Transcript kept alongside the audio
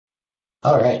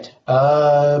All right.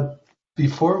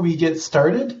 Before we get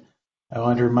started, I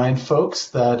want to remind folks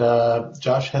that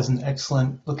Josh has an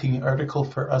excellent looking article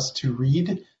for us to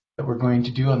read that we're going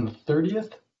to do on the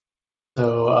 30th.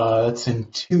 So that's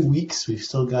in 2 weeks. We've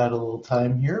still got a little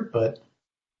time here, but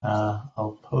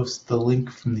I'll post the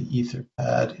link from the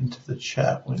Etherpad into the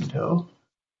chat window.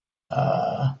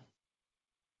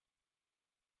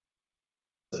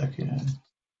 Second.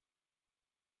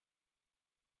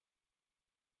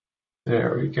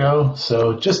 There we go.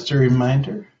 So just a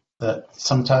reminder that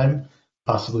sometime,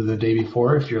 possibly the day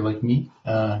before, if you're like me,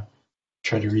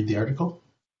 try to read the article.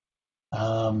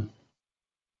 All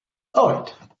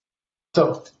right.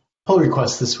 So pull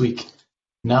requests this week.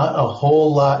 Not a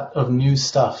whole lot of new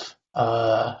stuff.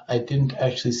 I didn't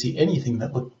actually see anything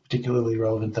that looked particularly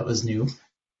relevant that was new.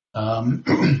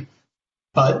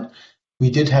 But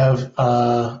we did have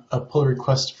a pull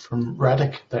request from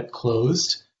Radic that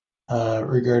closed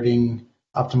regarding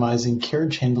optimizing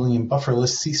carriage handling in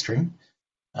bufferless C-string.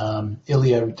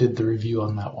 Ilya did the review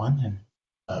on that one and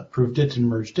approved it and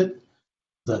merged it.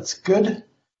 That's good.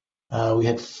 We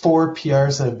had 4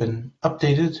 PRs that have been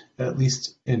updated, at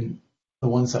least in the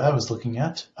ones that I was looking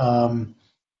at.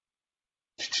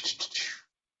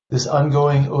 This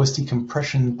ongoing OSD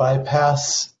compression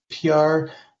bypass PR,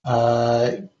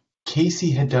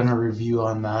 Casey had done a review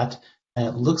on that, and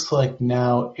it looks like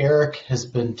now Eric has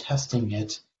been testing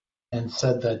it and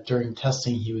said that during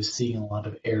testing he was seeing a lot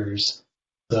of errors.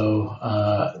 So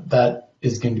that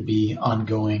is going to be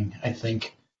ongoing, I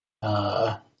think.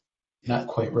 Not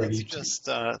quite ready.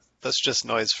 That's just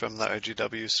noise from the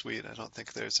RGW suite. I don't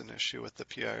think there's an issue with the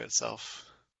PR itself.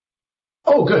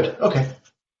 Oh, good. Okay.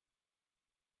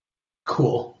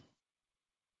 Cool.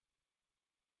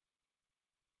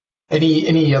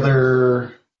 Any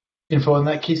other info on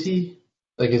that, Casey?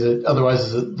 Like, is it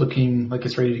looking like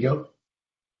it's ready to go?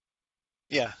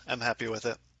 Yeah, I'm happy with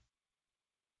it.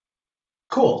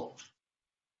 Cool.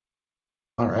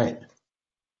 All right.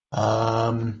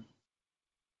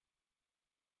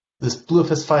 This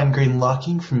BlueFS fine grain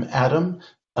locking from Adam.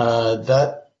 I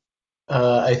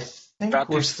think that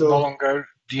we're is still no longer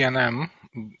DNM,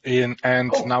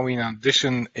 now in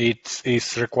addition, it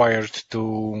is required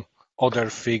to order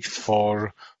fix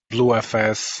for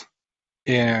BlueFS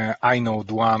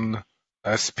inode 1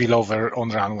 spillover on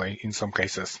runway in some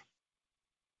cases.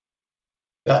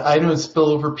 inode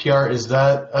spillover PR, is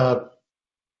that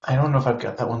I don't know if I've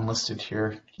got that one listed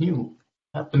here. Can you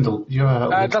happen to you have a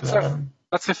link to that?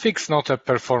 That's a fix, not a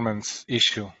performance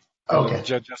issue. Okay.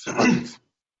 Just a fix.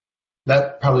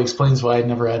 That probably explains why I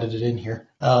never added it in here.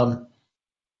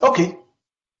 Okay.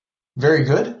 Very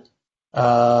good.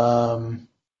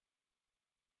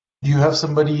 Do you have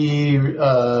somebody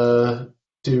to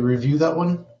review that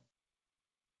one?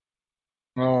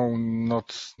 No,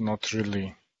 not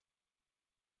really.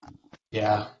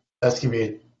 Yeah, that's gonna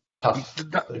be tough.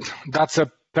 That's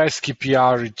a pesky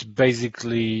PR. It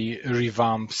basically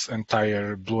revamps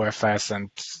entire BlueFS,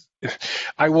 and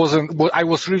I was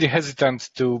really hesitant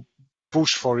to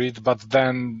push for it, but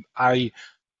then I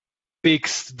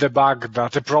fixed the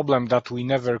problem that we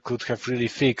never could have really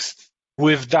fixed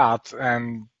with that,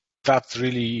 and that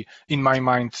really, in my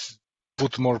mind,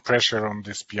 put more pressure on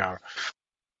this PR.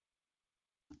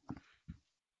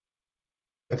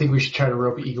 I think we should try to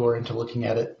rope Igor into looking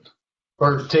at it,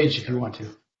 or Tage if you want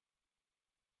to.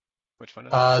 Which one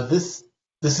is it?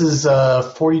 This is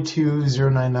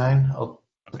 42099. I'll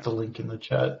put the link in the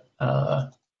chat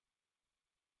right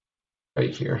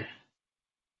here.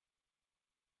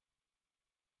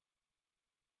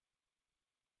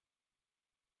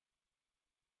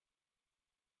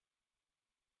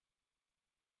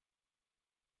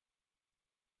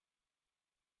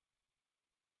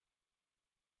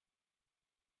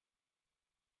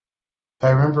 If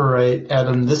I remember right,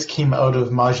 Adam, this came out of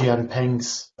Majian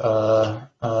Peng's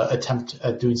attempt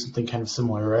at doing something kind of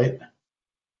similar, right?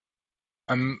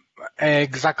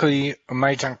 Exactly.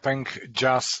 Majian Peng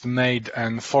just an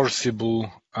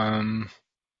enforceable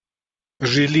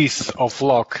release of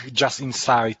lock just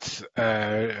inside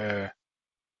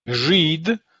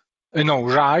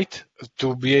write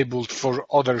to be able for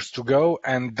others to go,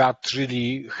 and that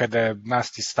really had a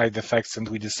nasty side effects, and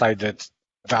we decided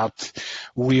that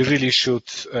we really should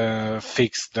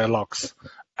fix the locks,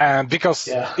 because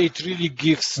it really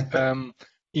gives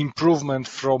improvement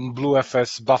from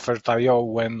BlueFS buffered I/O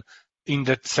when in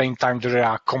the same time there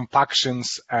are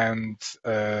compactions and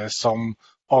some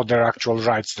other actual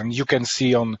writes. Then you can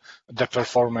see on the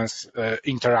performance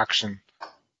interaction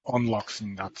on locks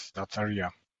in that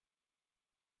area.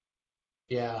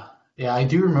 Yeah, I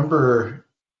do remember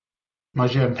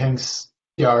Majian Peng's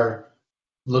PR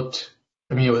looked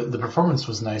I mean, the performance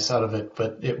was nice out of it,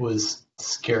 but it was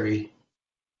scary.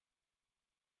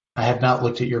 I have not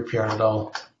looked at your PR at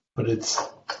all, but it's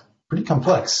pretty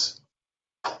complex.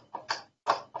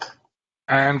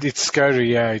 And it's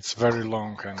scary, yeah, it's very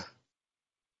long. And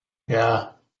Yeah.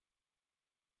 What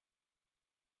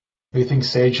do you think,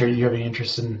 Sage? Are you having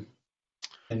interest in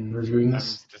reviewing I'm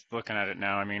this? just looking at it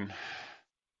now. I mean,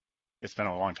 it's been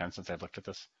a long time since I've looked at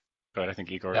this, but I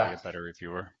think Igor would be a better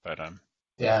reviewer. But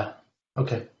Yeah.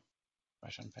 Okay.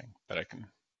 something that I can.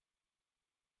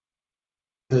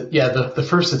 The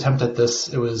first attempt at this,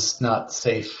 it was not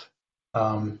safe.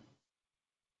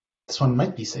 This one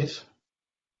might be safe.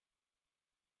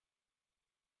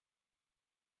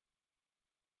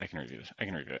 I can review this. I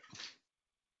can review it.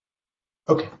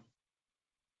 Okay.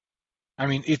 I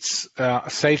mean, it's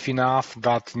safe enough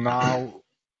that now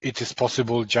it is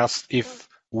possible just if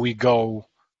we go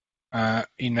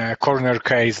in a corner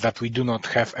case that we do not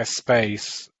have a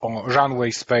space or runway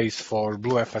space for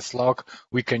BlueFS log,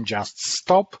 we can just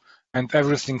stop and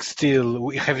everything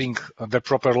still having the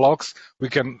proper logs, we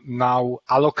can now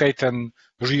allocate and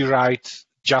rewrite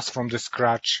just from the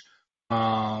scratch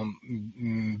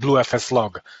BlueFS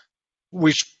log,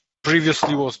 which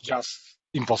previously was just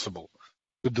impossible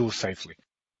to do safely.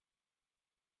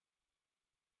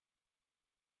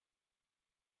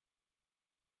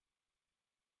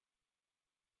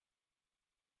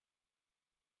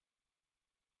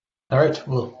 All right.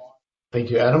 Well, thank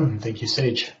you, Adam. Thank you,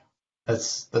 Sage.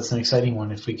 That's an exciting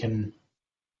one. If we can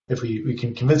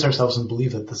convince ourselves and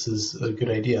believe that this is a good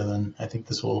idea, then I think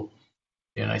this will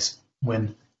be a nice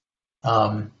win.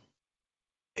 In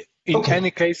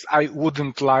any case, I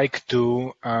wouldn't like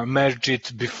to merge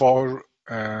it before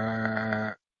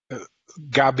me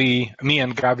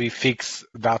and Gabby fix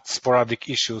that sporadic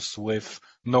issues with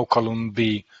no column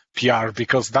B PR,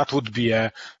 because that would be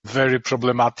a very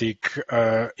problematic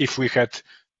if we had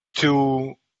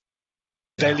two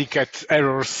delicate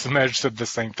errors merged at the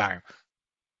same time.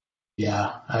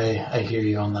 Yeah, I hear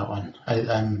you on that one. I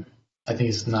think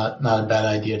it's not a bad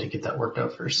idea to get that worked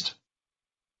out first.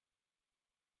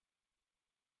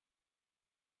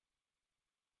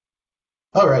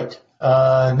 All right.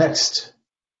 Next,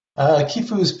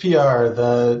 Kifu's PR.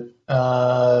 The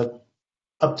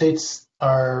updates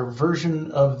our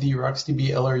version of the RocksDB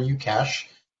LRU cache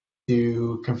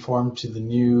to conform to the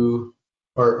new,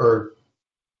 or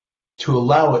to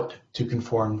allow it to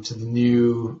conform to the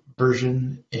new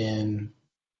version in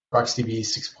RocksDB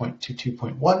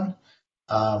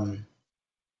 6.22.1.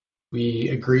 We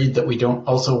agreed that we don't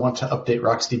also want to update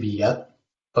RocksDB yet,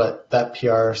 but that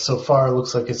PR so far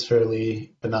looks like it's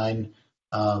fairly benign.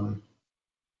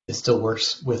 It still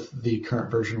works with the current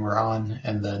version we're on,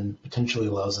 and then potentially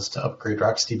allows us to upgrade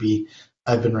RocksDB.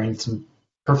 I've been running some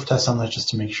perf tests on that just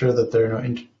to make sure that there are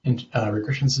no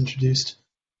regressions introduced.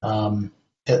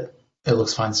 It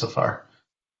looks fine so far.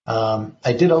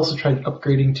 I did also try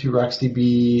upgrading to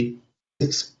RocksDB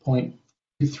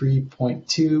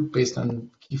 6.23.2 based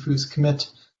on Kifu's commit.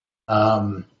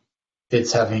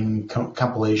 It's having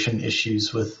compilation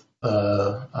issues with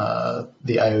the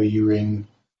IOU ring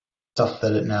stuff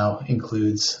that it now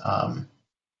includes. I'm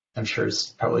sure it's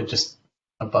probably just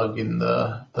a bug in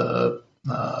the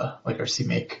like our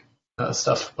CMake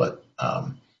stuff, but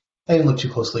I didn't look too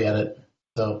closely at it,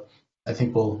 so I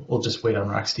think we'll just wait on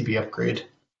RocksDB upgrade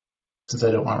since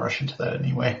I don't want to rush into that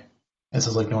anyway. It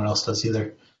sounds like no one else does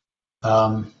either.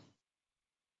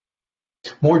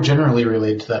 More generally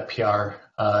related to that PR,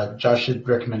 Josh had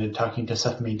recommended talking to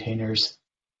Ceph maintainers.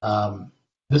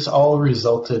 This all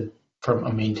resulted from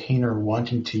a maintainer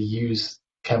wanting to use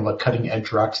kind of a cutting edge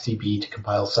RocksDB to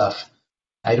compile Ceph.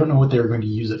 I don't know what they were going to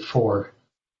use it for,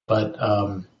 but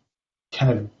kind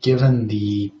of given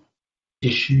the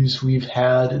issues we've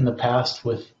had in the past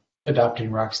with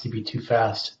adopting RocksDB too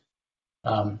fast,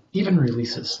 even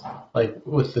releases, like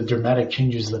with the dramatic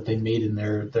changes that they made in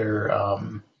their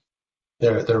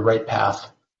write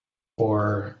path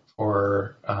for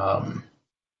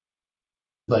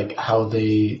like how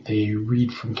they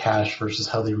read from cache versus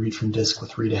how they read from disk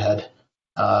with read ahead.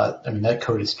 I mean, that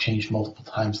code has changed multiple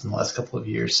times in the last couple of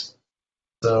years.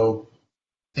 So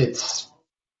I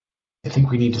think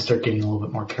we need to start getting a little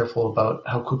bit more careful about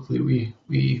how quickly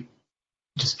we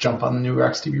just jump on the new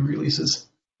RocksDB releases.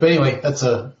 But anyway, that's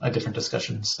a different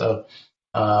discussion. So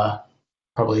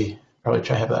probably try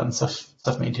to have that on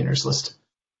stuff maintainers list.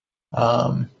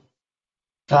 The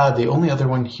only other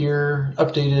one here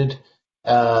updated,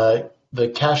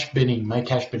 the cache binning, my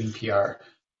cache binning PR.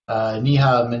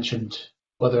 Neha mentioned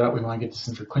whether or not we want to get this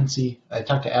in for Quincy. I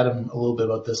talked to Adam a little bit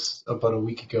about this about a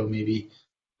week ago, maybe.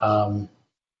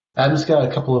 Adam's got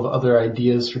a couple of other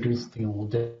ideas for doing something a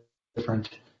little different,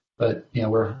 but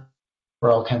we're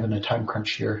all kind of in a time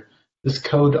crunch here. This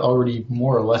code already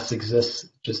more or less exists,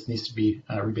 just needs to be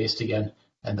rebased again,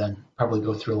 and then probably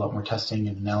go through a lot more testing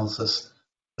and analysis.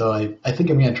 So I think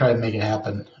I'm going to try and make it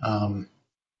happen.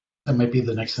 That might be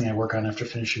the next thing I work on after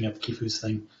finishing up Kifu's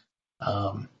thing.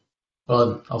 Well,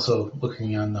 I'm also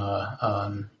looking on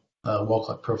wall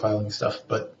clock profiling stuff.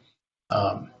 But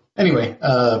anyway,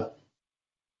 that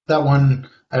one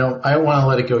I don't want to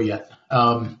let it go yet.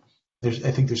 I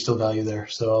think there's still value there,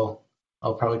 so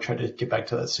I'll probably try to get back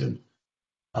to that soon.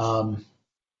 Lots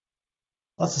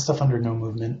of stuff under no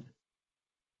movement.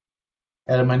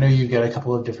 Adam, I know you've got a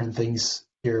couple of different things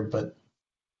here, but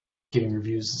getting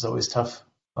reviews is always tough.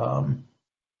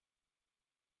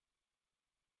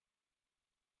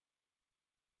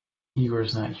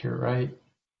 Igor's not here, right?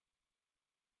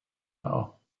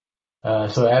 Oh.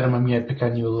 So Adam, I'm going to pick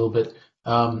on you a little bit.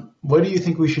 What do you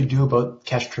think we should do about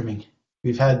cache trimming?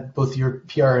 We've had both your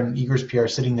PR and Igor's PR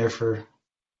sitting there for a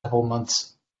couple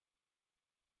months.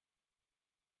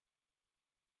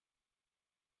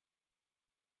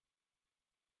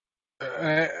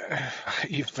 I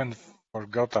even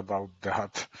forgot about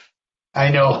that.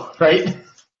 I know, right?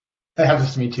 That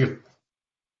happens to me too.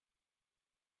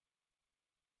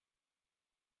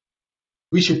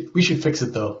 We should fix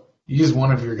it though. Use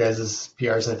one of your guys'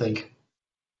 PRs, I think.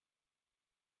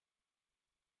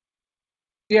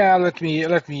 Yeah, let me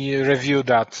review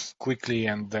that quickly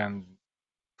and then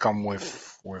come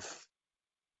with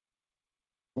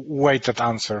weighted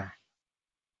answer.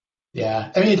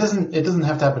 Yeah, I mean it doesn't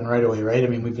have to happen right away, right? I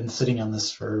mean we've been sitting on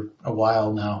this for a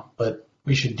while now, but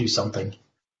we should do something.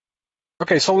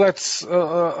 Okay, so let's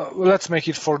make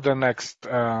it for the next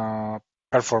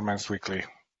performance weekly.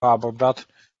 How about that?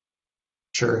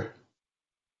 Sure,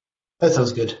 that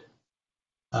sounds good.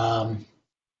 Then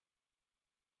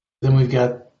we've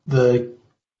got the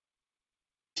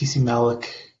TC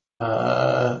Malik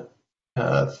thread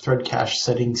cache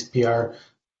settings PR,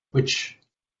 which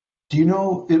do you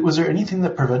know? Was there anything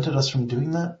that prevented us from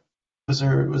doing that? Was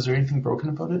there anything broken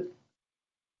about it?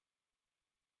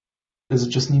 Does it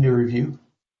just need a review?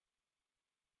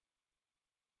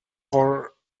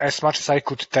 For as much as I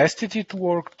could test it, it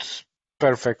worked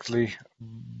perfectly,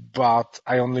 but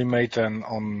I only made an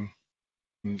on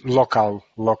local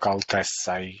tests.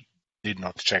 I did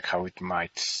not check how it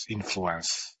might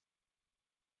influence.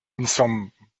 In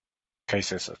some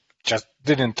cases, just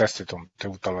didn't test it on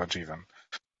tautology even.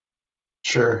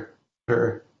 Sure.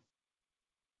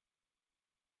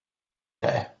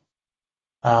 Okay.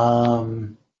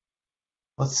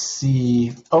 Let's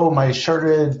see. Oh, my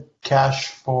sharded cache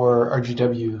for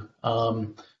RGW.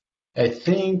 I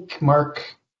think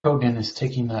Mark Kogan is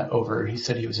taking that over. He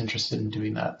said he was interested in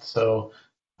doing that. So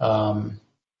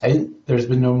there's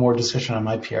been no more discussion on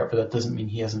my PR, but that doesn't mean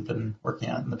he hasn't been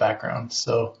working on it in the background.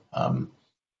 So I'll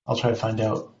try to find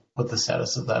out what the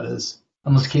status of that is.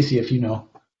 Unless Casey, if you know.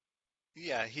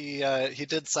 Yeah, he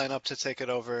did sign up to take it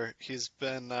over. He's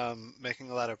been making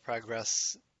a lot of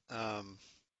progress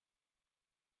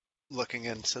looking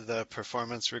into the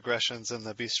performance regressions in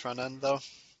the Beast front end, though.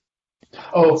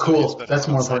 Oh, So cool. That's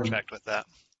more important. Sidetracked with that.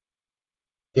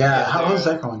 Yeah, how's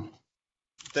that going?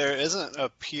 There isn't a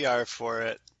PR for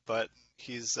it, but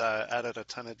he's added a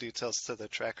ton of details to the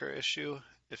tracker issue.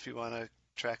 If you want to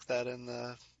track that in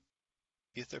the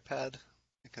Etherpad,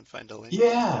 you can find a link.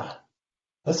 Yeah,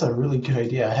 that's a really good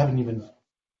idea.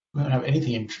 We don't have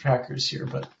anything in trackers here,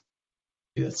 but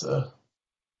maybe that's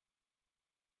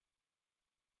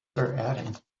start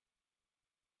adding.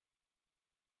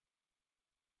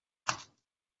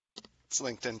 It's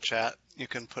linked in chat. You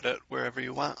can put it wherever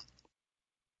you want.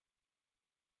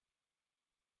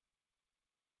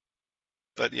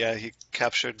 But yeah, he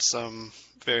captured some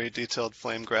very detailed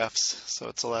flame graphs, so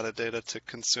it's a lot of data to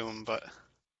consume, but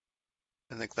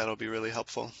I think that'll be really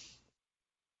helpful.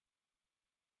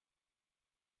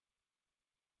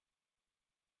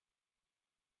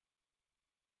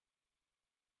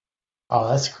 Oh,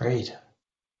 that's great.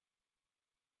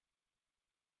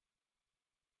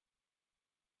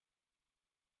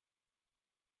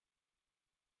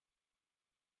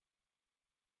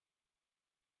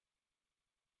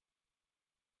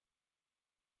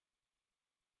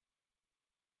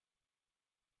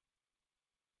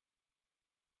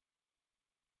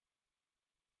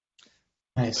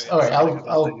 Nice. So yeah, All right, thinking about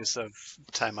the I'll use of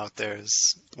timeout there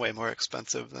is way more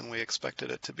expensive than we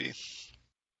expected it to be.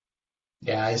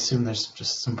 yeah, I assume there's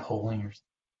just some polling or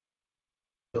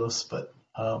something, but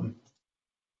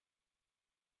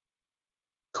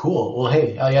cool. Well,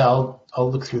 hey, yeah, I'll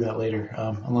look through that later.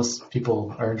 Unless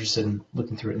people are interested in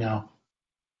looking through it now.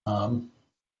 Um,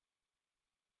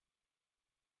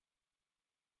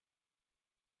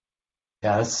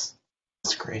 yeah, that's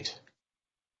great.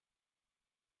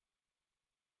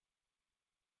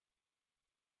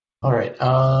 All right.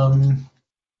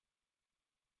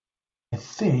 I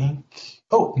think.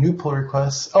 Oh, new pull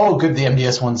requests. Oh, good. The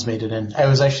MDS ones made it in. I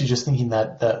was actually just thinking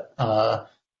that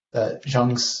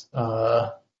Zhang's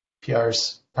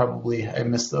PRs probably I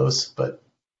missed those, but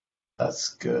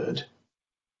that's good.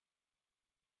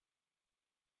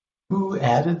 Who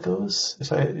added those?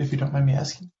 If you don't mind me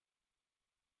asking.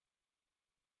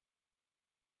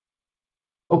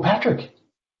 Oh, Patrick.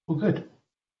 Oh, good.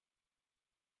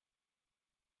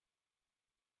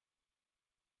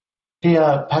 Hey,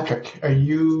 Patrick, do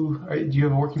you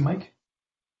have a working mic?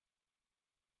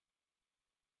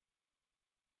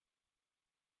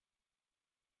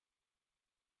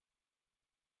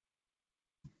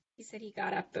 He said he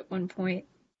got up at one point,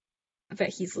 but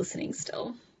he's listening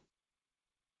still.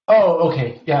 Oh,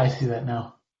 okay. Yeah, I see that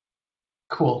now.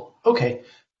 Cool. Okay.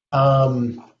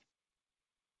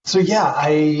 So yeah,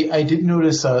 I did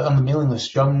notice on the mailing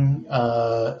list, Jung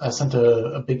sent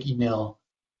a big email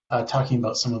talking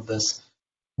about some of this.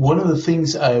 One of the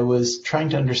things I was trying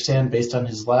to understand based on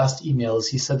his last email is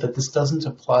he said that this doesn't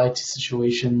apply to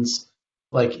situations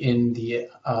like in the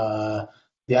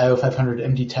IO 500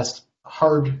 MD test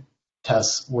hard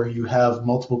tests where you have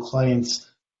multiple clients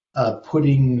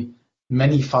putting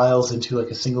many files into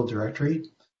like a single directory.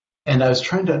 And I was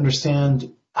trying to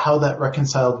understand how that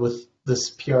reconciled with this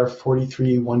PR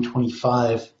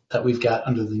 43125 that we've got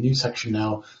under the new section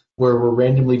now, where we're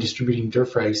randomly distributing dir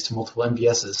frags to multiple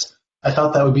MBSs. I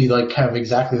thought that would be like kind of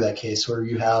exactly that case where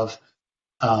you have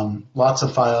lots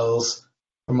of files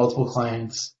from multiple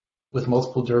clients with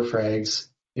multiple dir frags,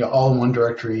 all in one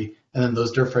directory, and then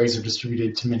those dir frags are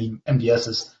distributed to many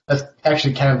MDSs. That's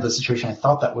actually kind of the situation I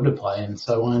thought that would apply, and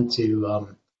so I wanted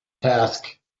to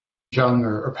ask Jung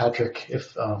or Patrick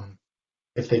if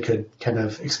they could kind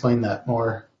of explain that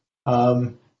more.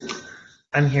 I'm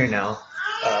here now.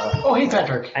 Oh, hey,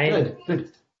 Patrick.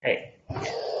 Good. Hey.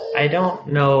 I don't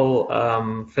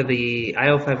know, for the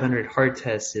IO 500 hard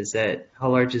test, how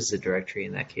large is the directory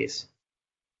in that case?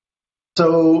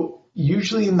 So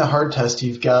usually in the hard test,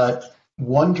 you've got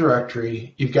one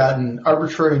directory, you've got an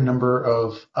arbitrary number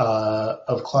of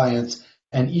clients,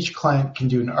 and each client can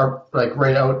do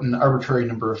write out an arbitrary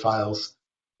number of files.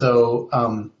 So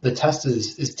the test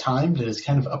is timed, and it's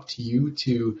kind of up to you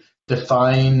to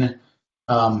define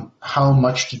how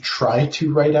much to try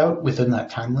to write out within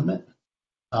that time limit.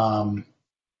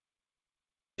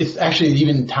 It's actually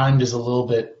even timed is a little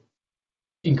bit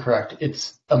incorrect.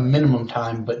 It's a minimum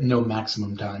time, but no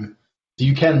maximum time. So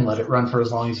you can let it run for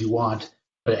as long as you want,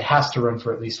 but it has to run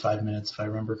for at least 5 minutes, if I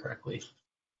remember correctly.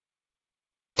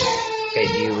 Okay,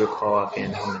 do you recall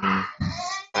offhand how many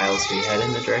files we had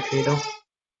in the directory, though?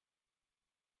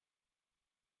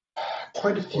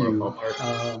 Quite a few.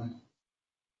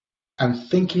 I'm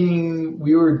thinking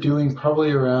we were doing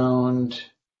probably around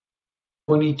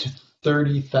 20 to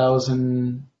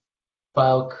 30,000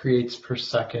 file creates per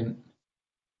second,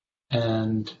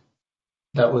 and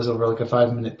that was over like a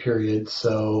 5-minute period.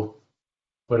 So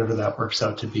whatever that works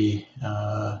out to be.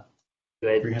 You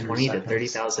had 20 to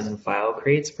 30,000 file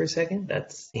creates per second?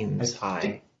 That seems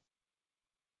high.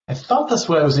 I thought that's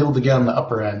what I was able to get on the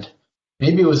upper end.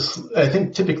 Maybe it was, I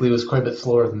think typically it was quite a bit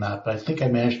slower than that, but I think I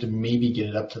managed to maybe get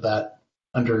it up to that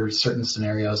under certain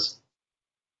scenarios.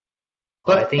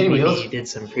 But I think maybe you did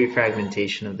some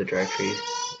pre-fragmentation of the directory.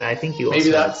 I think you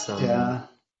also had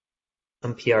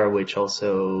some PR which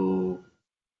also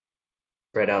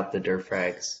read out the dir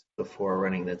frags before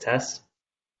running the test.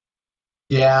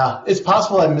 Yeah, it's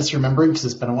possible I'm misremembering because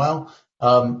it's been a while.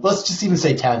 Let's just even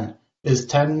say 10. Is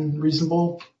 10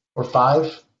 reasonable? Or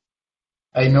 5?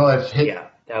 I know I've hit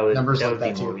numbers like that too. That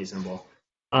would be more reasonable.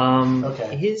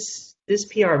 Okay. This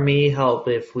PR may help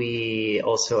if we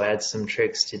also add some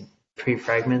tricks to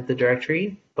pre-fragment the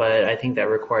directory, but I think that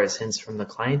requires hints from the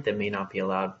client that may not be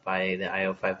allowed by the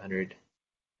IO 500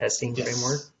 testing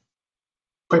framework.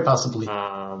 Quite possibly.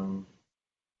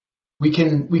 We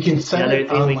can set the other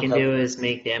thing we can do is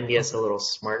make the MBS a little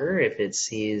smarter. If it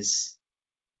sees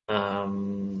a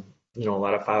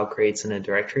lot of file creates in a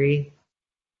directory,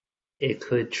 it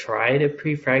could try to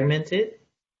pre-fragment it,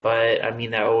 but I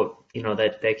mean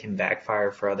that can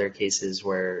backfire for other cases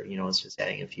where it's just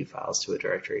adding a few files to a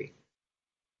directory.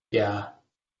 Yeah,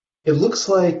 it looks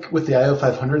like with the IO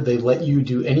 500 they let you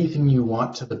do anything you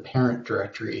want to the parent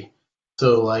directory.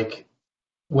 So like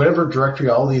whatever directory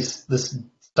all this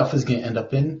stuff is going to end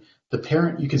up in, the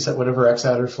parent you can set whatever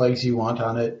xadder flags you want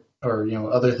on it, or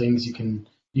other things you can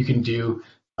do.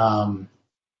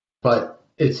 but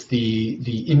it's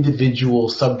the individual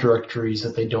subdirectories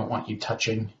that they don't want you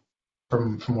touching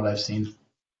from what I've seen.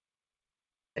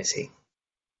 I see.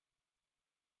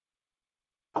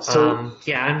 So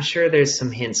yeah, I'm sure there's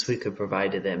some hints we could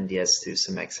provide to the MDS through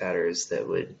some X-adders that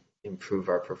would improve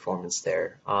our performance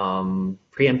there.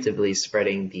 Preemptively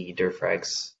spreading the dir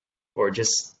frags, or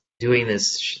just doing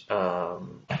this,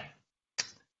 sharding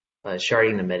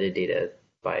the metadata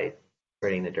by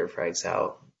spreading the dir frags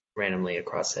out randomly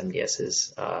across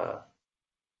MDSs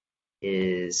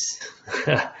is,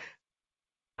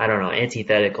 I don't know,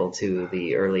 antithetical to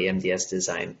the early MDS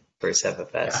design for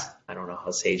CephFS. Yeah. I don't know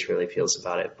how Sage really feels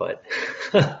about it, but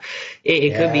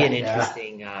it could be an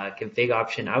interesting config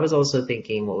option. I was also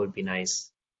thinking what would be nice,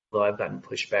 though I've gotten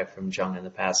pushback from Jung in the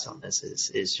past on this,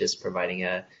 is just providing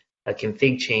a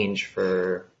config change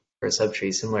for a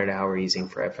subtree similar to how we're using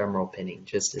for ephemeral pinning,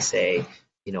 just to say,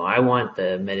 I want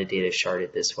the metadata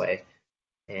sharded this way.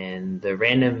 And the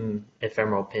random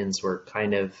ephemeral pins were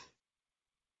kind of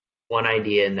one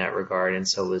idea in that regard, and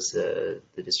so was the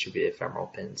distributed ephemeral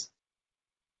pins.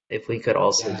 If we could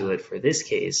also do it for this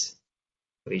case,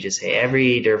 we just say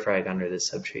every dir frag under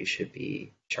this subtree should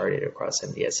be sharded across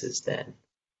MDSs, then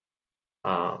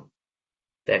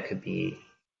that could be,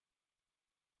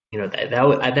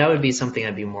 that would be something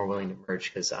I'd be more willing to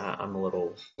merge, because I'm a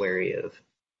little wary of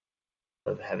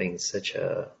having such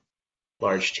a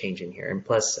large change in here. And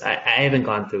plus, I haven't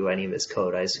gone through any of his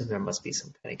code. I assume there must be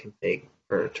some kind of config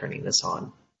for turning this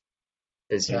on,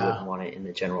 because you wouldn't want it in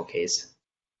the general case.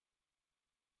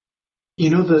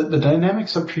 The dynamic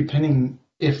subtree pinning,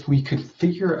 if we could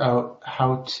figure out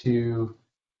how to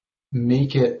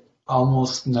make it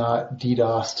almost not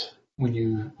DDoSed when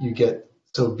you get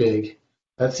so big,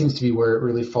 that seems to be where it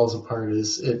really falls apart.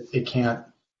 Is it can't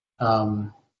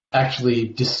actually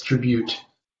distribute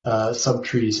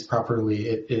subtrees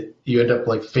properly. You end up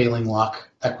like failing lock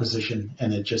acquisition,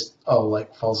 and it just all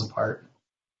like falls apart.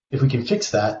 If we can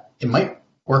fix that, it might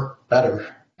work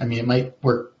better. I mean, it might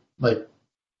work like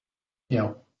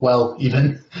well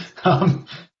even,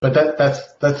 but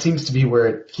that seems to be where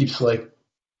it keeps like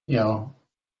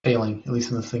failing, at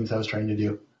least in the things I was trying to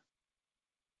do.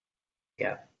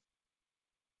 Yeah.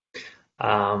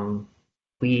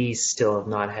 We still have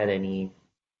not had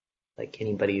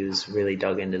anybody who's really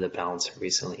dug into the balancer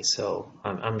recently, so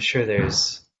I'm sure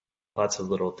there's lots of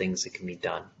little things that can be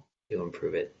done to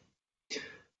improve it.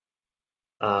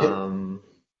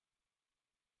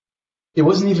 It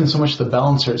wasn't even so much the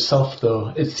balancer itself,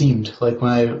 though. It seemed like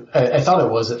when I thought it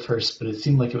was at first, but it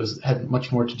seemed like it had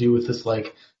much more to do with this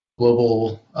like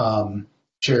global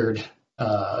shared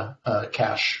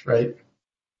cache, right?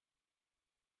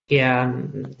 Yeah,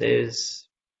 there's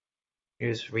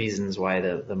reasons why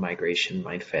the migration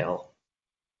might fail.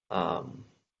 And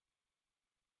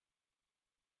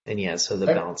yeah, so the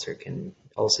balancer can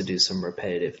also do some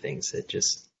repetitive things that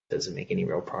just doesn't make any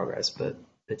real progress, but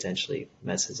potentially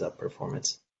messes up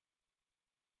performance.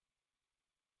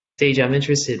 Sage, I'm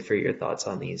interested for your thoughts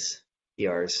on these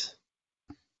PRs.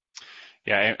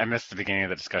 Yeah, I missed the beginning of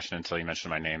the discussion until you mentioned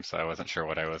my name, so I wasn't sure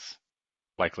what I was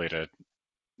likely to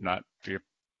not do.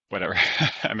 Whatever.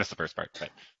 I missed the first part, but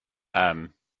are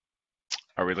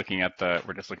we looking at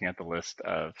we're just looking at the list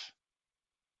of...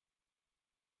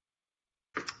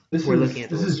 We're looking at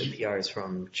the list of PRs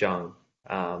from Jung.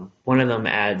 One of them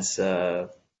adds, well,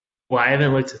 I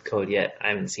haven't looked at the code yet. I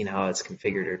haven't seen how it's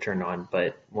configured or turned on,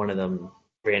 but one of them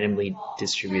randomly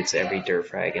distributes every dir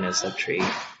frag in a subtree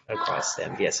across the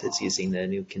MDSs using the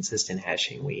new consistent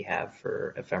hashing we have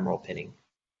for ephemeral pinning.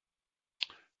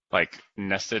 Like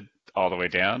nested all the way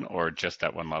down, or just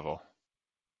at one level?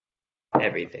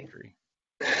 Everything.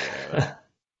 Yeah,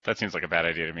 that seems like a bad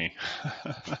idea to me.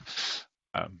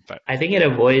 But I think it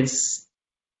avoids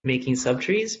making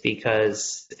subtrees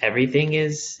because everything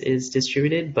is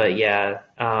distributed. But yeah,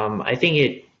 I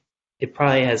think it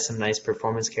probably has some nice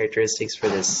performance characteristics for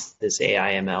this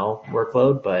AI/ML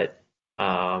workload, but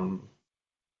for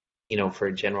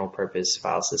general purpose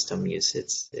file system use,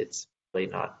 it's really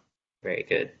not very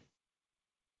good.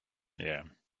 Yeah.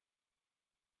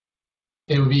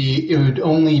 It would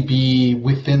only be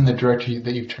within the directory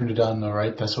that you've turned it on, though,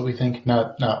 right? That's what we think,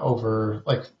 not over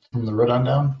like from the root on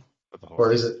down,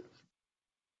 or is it?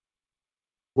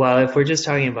 Well, if we're just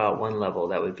talking about one level,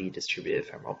 that would be distributed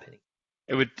ephemeral pinning.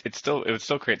 It would still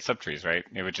create subtrees, right?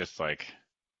 It would just like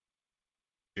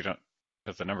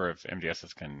because the number of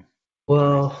MDSs can.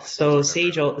 Well, so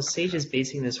Sage is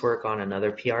basing this work on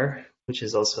another PR, which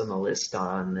is also in the list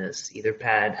on this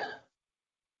Etherpad.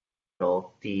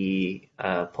 The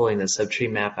pulling the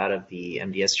subtree map out of the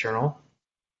MDS journal.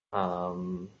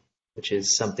 which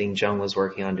is something Jung was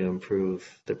working on to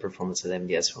improve the performance of the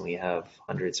MDS when we have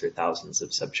hundreds or thousands of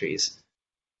subtrees.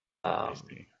 I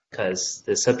see. Because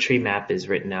the subtree map is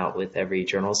written out with every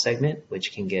journal segment,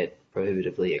 which can get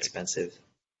prohibitively expensive.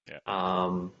 Yeah.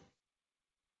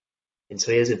 And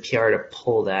so he has a PR to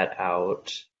pull that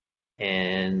out,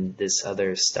 and this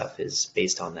other stuff is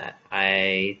based on that.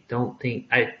 I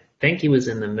think he was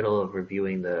in the middle of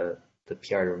reviewing the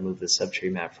PR to remove the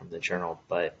subtree map from the journal,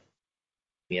 but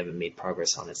we haven't made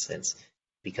progress on it since.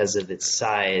 Because of its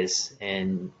size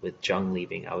and with Jung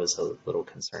leaving, I was a little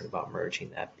concerned about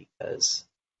merging that because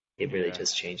it really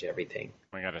just changed everything.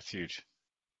 Oh my God, it's huge.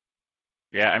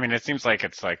 Yeah, I mean, it seems like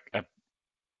it's like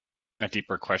a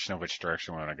deeper question of which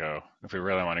direction we want to go. If we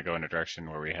really want to go in a direction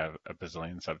where we have a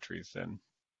bazillion subtrees, then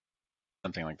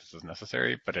something like this is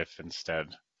necessary. But if instead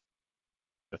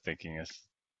the thinking is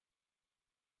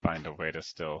find a way to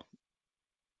still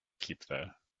keep the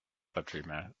subtree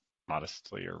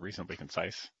modestly or reasonably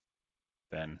concise,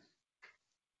 then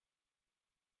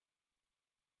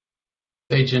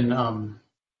Sajin,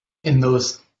 in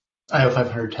those IO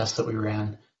 500 tests that we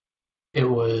ran, it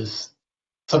was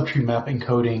subtree map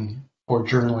encoding for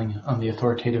journaling on the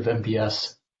authoritative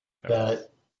MBS that,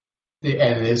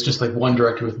 and it's just like one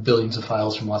directory with billions of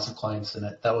files from lots of clients in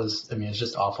it. That was, I mean, it's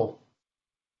just awful.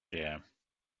 yeah.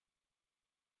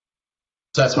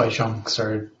 So that's why Sean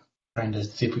started trying to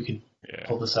see if we could Yeah.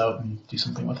 pull this out and do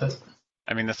something with it.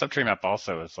 I mean, the subtree map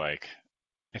also is like,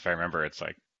 if I remember, it's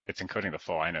like it's encoding the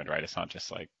full inode, right? It's not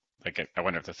just like I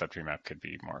wonder if the subtree map could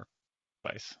be more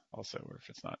precise also, or if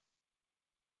it's not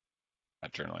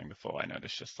journaling the full inode,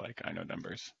 it's just like inode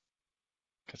numbers,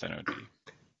 because inode would be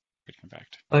pretty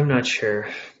compact. I'm not sure,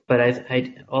 but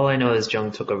I all I know is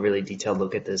Jung took a really detailed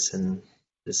look at this, and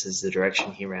this is the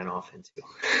direction he ran off into.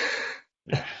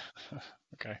 Yeah.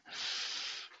 Okay.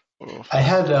 Ooh. I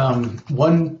had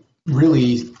one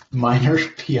really minor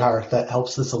PR that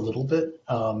helps this a little bit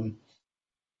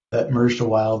that merged a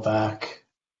while back.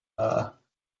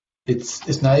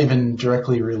 It's not even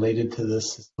directly related to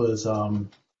this. It was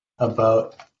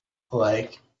about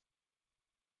like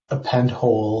append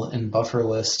hole in buffer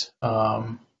list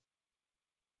or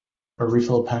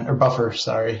refill append or buffer.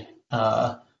 Sorry,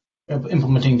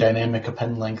 implementing dynamic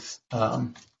append length.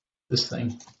 This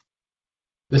thing.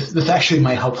 This actually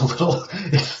might help a little.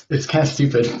 It's kind of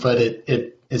stupid, but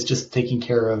it is just taking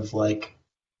care of like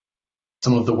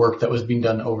some of the work that was being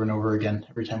done over and over again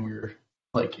every time we were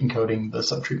like encoding the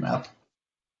subtree map.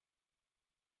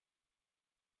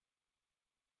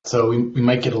 So we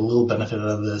might get a little benefit out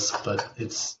of this, but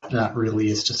it's not really.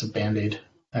 It's just a band-aid.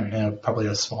 I mean, probably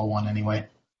a small one anyway.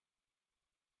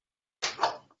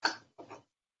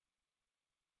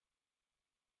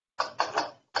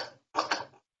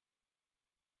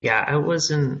 Yeah, I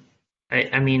wasn't.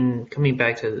 I mean, coming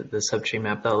back to the subtree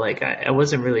map though, like I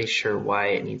wasn't really sure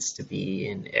why it needs to be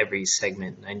in every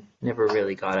segment. I never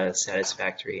really got a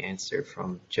satisfactory answer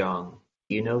from Jung.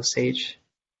 Do you know, Sage?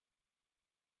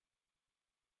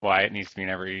 Why it needs to be in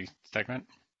every segment?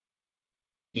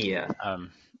 Yeah.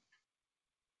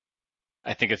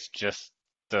 I think it's just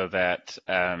so that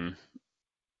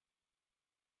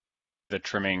the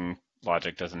trimming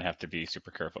logic doesn't have to be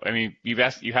super careful. I mean, you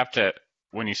have to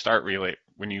when you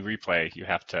replay, you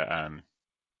have to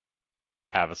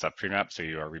have a subtree map, so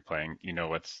you are replaying, you know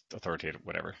what's authoritative,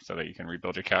 whatever, so that you can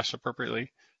rebuild your cache appropriately.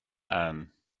 And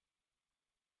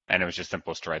it was just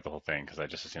simplest to write the whole thing because I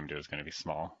just assumed it was going to be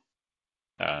small.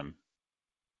 But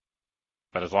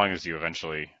as long as you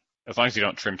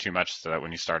don't trim too much so that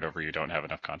when you start over, you don't have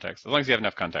enough context. As long as you have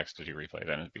enough context to do replay,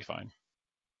 then it'd be fine.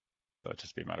 So it'd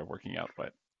just be a matter of working out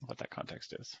what that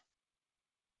context is.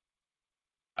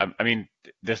 I mean,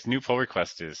 this new pull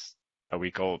request is a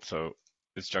week old, so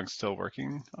is Jung still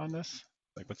working on this?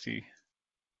 Like, what's he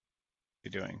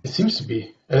doing? It seems to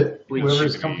be. Which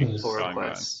Whoever's company is pull going on.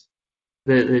 requests?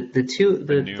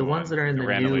 The ones that are in the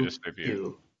randomly new distributed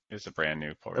queue. Is a brand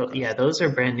new pull Oh, request. yeah, those are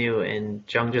brand new, and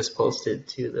Jung just posted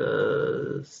to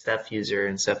the Ceph user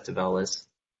and Ceph devel list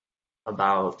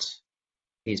about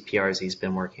these PRs he's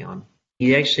been working on.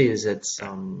 He actually is at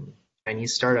some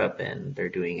Chinese startup, and they're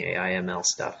doing AI/ML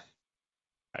stuff.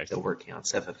 They're working on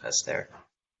CephFS there.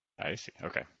 I see.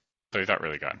 Okay, so he's not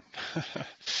really gone.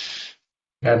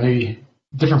 Yeah, maybe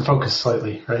different focus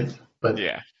slightly, right? But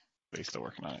yeah, but he's still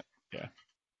working on it.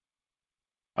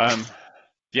 Yeah.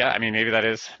 Yeah, I mean, maybe that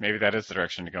is the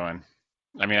direction to go in.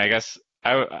 I mean, I guess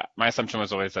my assumption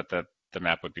was always that the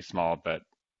map would be small, but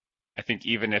I think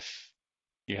even if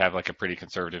you have like a pretty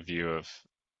conservative view of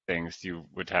things, you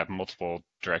would have multiple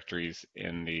directories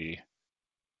many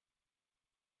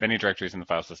directories in the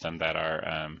file system that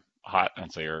are hot,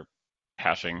 and so you're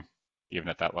hashing even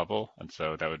at that level. And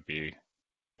so that would be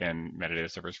in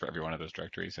metadata servers for every one of those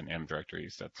directories, and M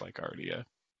directories, that's like already a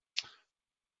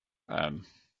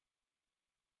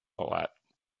lot.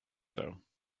 So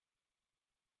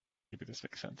maybe this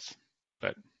makes sense.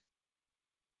 But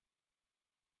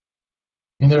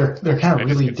I mean, they're kind I of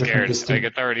just really get different, scared. Like, distinct.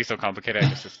 it's already so complicated. I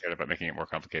just get scared about making it more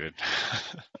complicated.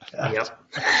 Yep.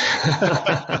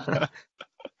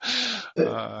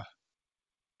 uh,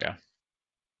 yeah.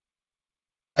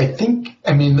 I think,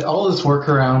 I mean, all this work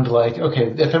around like, okay,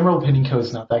 the ephemeral pinning code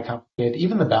is not that complicated.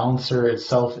 Even the balancer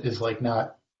itself is like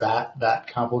not that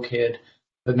complicated.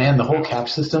 But man, the whole No.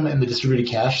 cache system and the distributed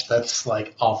cache, that's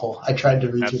like awful. I tried to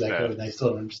read through That's that the code and I still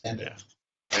don't understand yeah.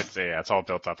 it. It's all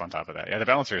built up on top of that. Yeah, the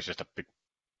balancer is just a big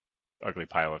ugly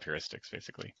pile of heuristics,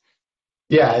 basically.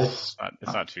 Yeah, it's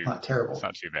It's not too terrible.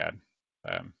 bad.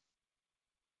 I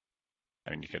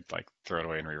mean, you could like throw it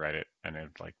away and rewrite it, and it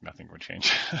like nothing would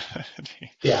change.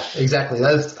 Yeah, exactly.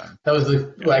 That was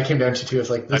what I came down to too.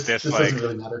 It's like But this this doesn't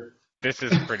really matter. this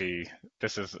is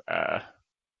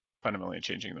fundamentally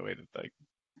changing the way that like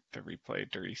the replay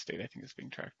dirty state, I think, is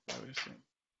being tracked, I would assume.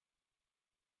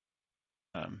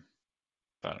 I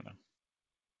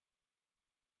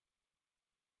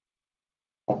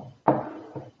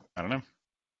don't know. I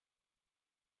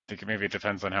think maybe it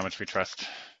depends on how much we trust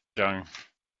Jung,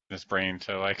 his brain,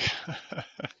 to like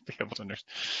be able to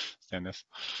understand this.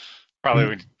 Probably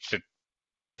we should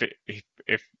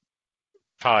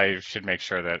probably should make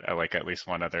sure that like at least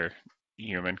one other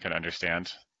human can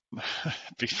understand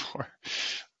before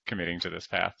committing to this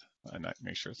path, and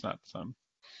make sure it's not some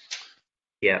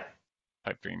Yeah.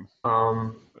 pipe dream,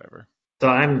 whatever. So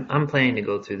I'm planning to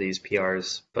go through these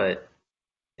PRs, but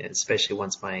especially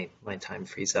once my time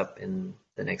frees up in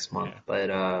the next month. Yeah. But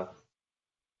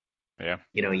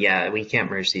we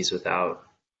can't merge these without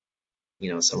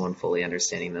someone fully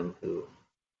understanding them who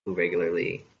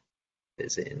regularly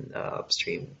is in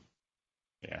upstream.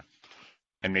 Yeah,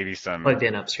 and maybe some plugged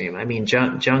in upstream. I mean,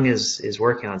 Jung is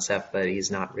working on Ceph, but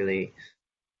he's not really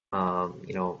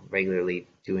regularly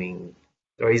doing,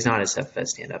 or he's not a Ceph Fed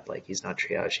stand up. Like he's not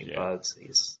triaging bugs.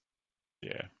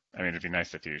 Yeah, I mean, it'd be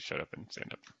nice if you showed up and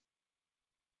stand up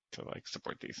to like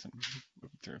support these and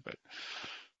move through,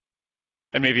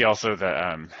 and maybe also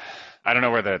the I don't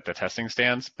know where the testing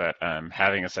stands, but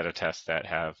having a set of tests that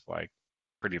have like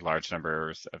pretty large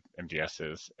numbers of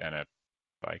MDSs and a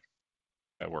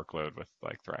workload with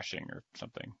like thrashing or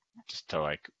something, just to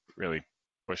like really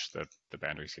push the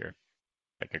boundaries here,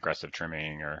 like aggressive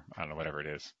trimming or I don't know, whatever it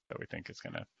is that we think is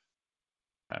gonna.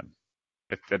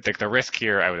 The risk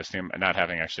here, I would assume, not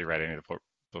having actually read any of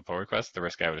the pull requests, the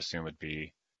risk I would assume would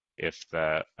be if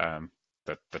the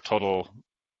total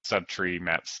subtree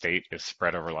map state is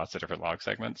spread over lots of different log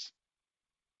segments,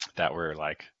 that we're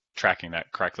like tracking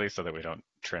that correctly so that we don't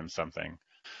trim something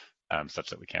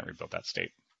such that we can't rebuild that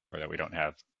state, or that we don't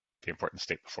have the important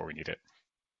state before we need it.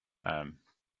 And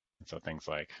so things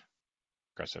like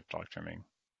aggressive log trimming,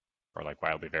 or like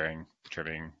wildly varying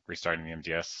trimming, restarting the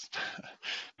MDS,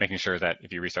 making sure that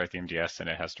if you restart the MDS and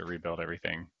it has to rebuild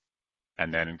everything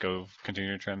and then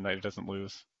continue to trim, that it doesn't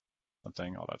lose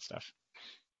something, all that stuff.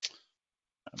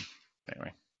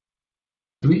 Anyway.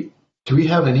 Do we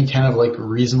have any kind of like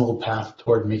reasonable path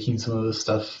toward making some of this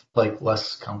stuff like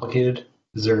less complicated?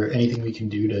 Is there anything we can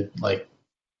do to like?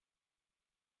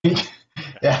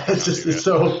 Yeah, it's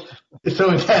so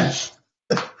intense.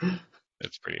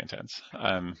 It's pretty intense.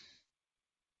 I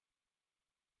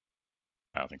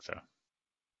don't think so.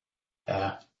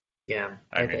 Yeah.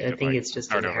 I think it's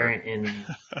just inherent in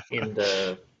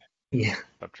the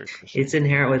it's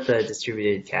inherent with the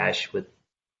distributed cache with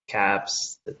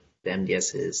caps, the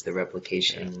MDSs, the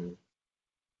replication,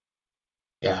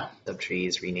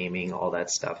 subtrees, renaming, all that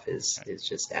stuff is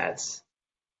just adds.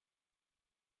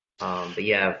 But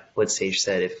yeah, what Sage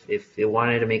said, if it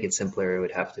wanted to make it simpler, it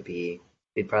would have to be,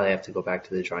 we'd probably have to go back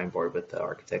to the drawing board with the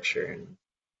architecture and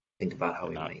think about how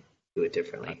we might do it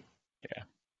differently. Yeah.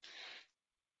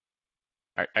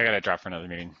 All right, I gotta drop for another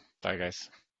meeting. Bye, guys.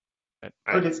 All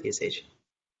right, see you, Sage.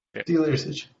 See you later,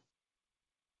 Sage.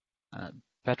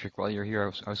 Patrick, while you're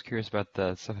here, I was curious about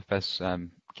the CephFS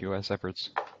QoS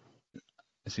efforts.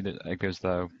 I see that there's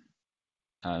some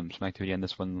activity on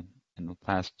this one in the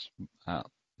past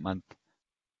month,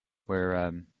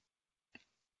 where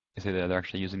they say that they're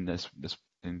actually using this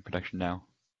in production now.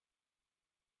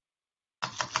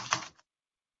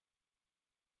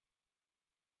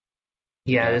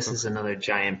 Yeah, this is another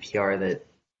giant PR that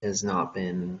has not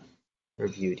been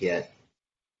reviewed yet.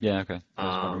 Yeah, okay. I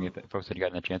was wondering if folks had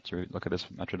gotten a chance to look at this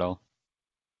much at all.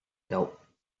 Nope.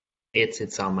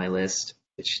 It's on my list,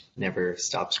 which never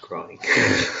stops growing.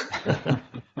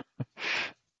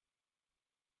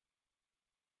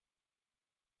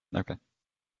 Okay.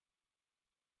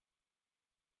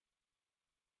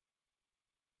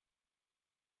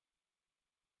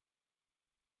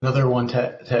 Another one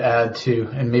to add to,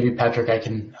 and maybe Patrick, I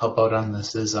can help out on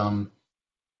this, is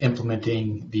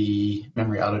implementing the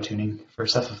memory auto tuning for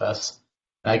CephFS.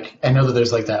 I know that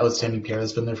there's like that outstanding PR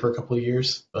that's been there for a couple of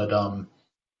years, but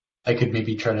I could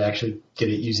maybe try to actually get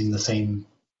it using the same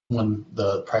one,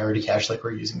 the priority cache like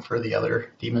we're using for the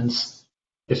other daemons,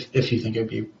 if you think it'd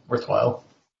be worthwhile.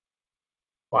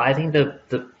 Well, I think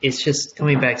it's just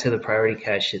coming back to the priority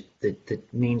cache. The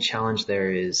main challenge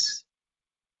there is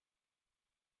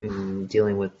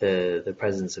dealing with the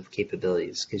presence of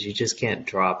capabilities, because you just can't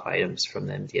drop items from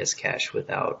the MDS cache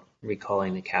without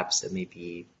recalling the caps that may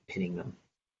be pinning them.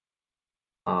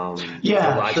 The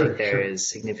logic there is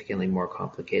significantly more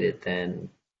complicated than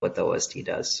what the OSD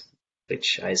does,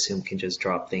 which I assume can just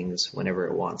drop things whenever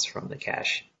it wants from the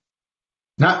cache.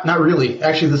 Not really.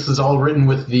 Actually, this is all written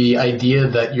with the idea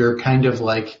that you're kind of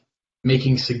like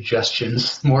making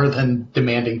suggestions more than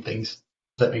demanding things.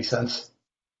 Does that make sense?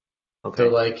 Okay. So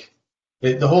like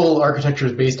the whole architecture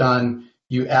is based on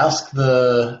you ask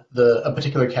a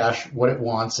particular cache what it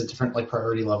wants at different like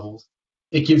priority levels.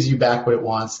 It gives you back what it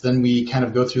wants. Then we kind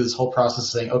of go through this whole process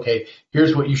saying, okay,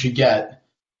 here's what you should get,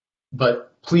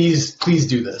 but please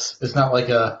do this. It's not like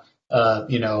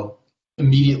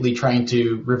immediately trying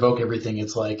to revoke everything.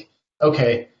 It's like,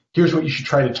 okay, here's what you should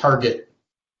try to target.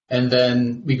 And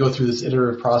then we go through this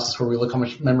iterative process where we look how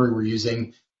much memory we're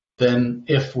using. Then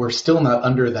if we're still not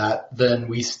under that, then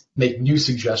we make new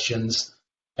suggestions.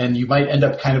 And you might end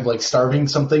up kind of like starving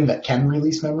something that can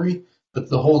release memory. But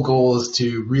the whole goal is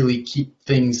to really keep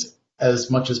things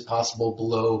as much as possible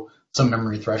below some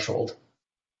memory threshold,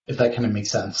 if that kind of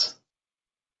makes sense.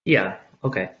 Yeah,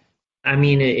 okay. I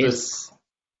mean, it's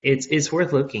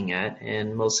worth looking at,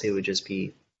 and mostly it would just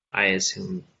be, I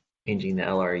assume, changing the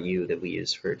LRU that we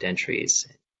use for entries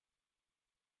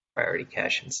priority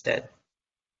cache instead.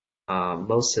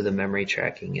 Most of the memory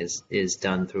tracking is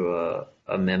done through a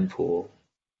mempool,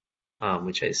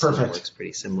 which I assume works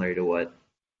pretty similar to what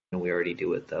we already do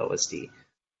with the OSD.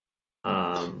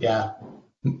 Yeah,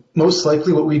 most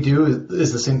likely what we do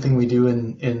is the same thing we do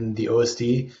in the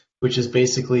OSD, which is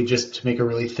basically just to make a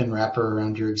really thin wrapper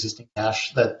around your existing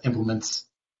cache that implements,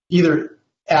 either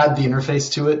add the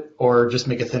interface to it or just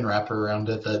make a thin wrapper around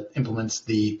it that implements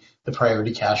the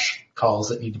priority cache calls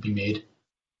that need to be made.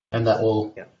 And that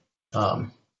will,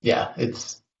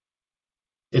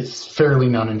 it's fairly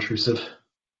non-intrusive.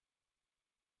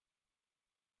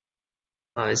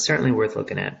 It's certainly worth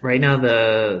looking at. Right now,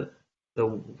 the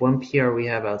one PR we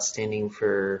have outstanding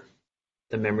for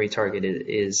the memory target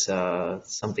is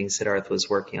something Siddharth was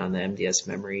working on, the MDS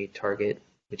memory target,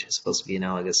 which is supposed to be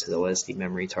analogous to the OSD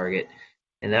memory target.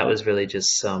 And that was really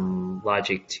just some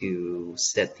logic to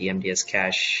set the MDS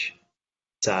cache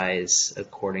size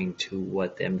according to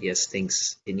what the MDS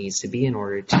thinks it needs to be in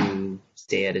order to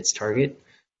stay at its target.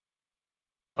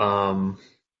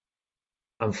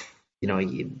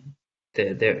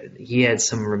 He had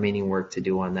some remaining work to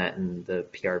do on that, and the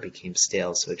PR became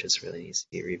stale, so it just really needs to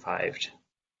be revived.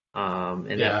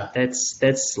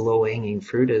 That's low-hanging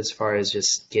fruit as far as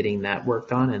just getting that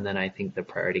worked on, and then I think the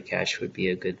priority cache would be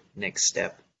a good next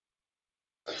step.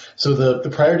 So the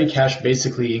priority cache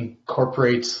basically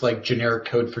incorporates like generic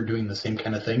code for doing the same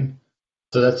kind of thing.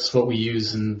 So that's what we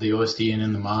use in the OSD and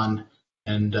in the MON.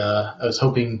 And I was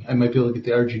hoping I might be able to get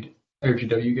the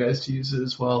RGW guys to use it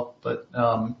as well, but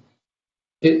I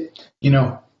don't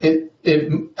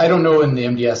know in the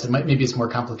MDS. Maybe it's more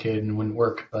complicated and wouldn't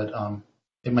work, but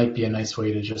it might be a nice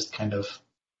way to just kind of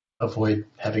avoid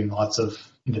having lots of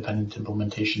independent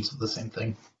implementations of the same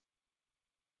thing.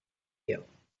 Yep.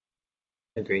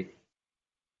 Agreed.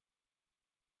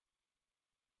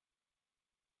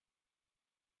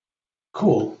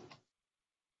 Cool.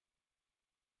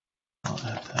 I'll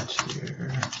add that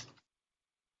here.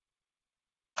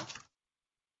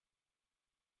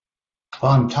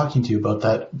 While I'm talking to you about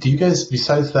that, do you guys,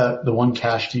 besides the one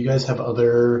cache, do you guys have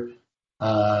other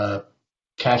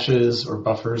caches or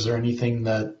buffers or anything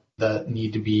that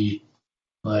need to be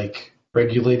like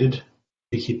regulated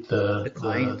to keep the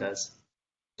client does.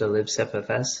 The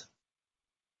libcepfs.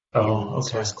 Oh, okay.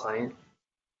 Source client.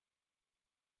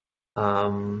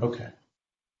 Okay.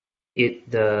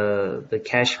 The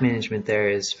cache management there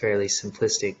is fairly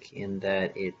simplistic in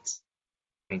that it's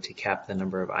trying to cap the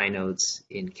number of inodes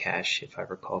in cache, if I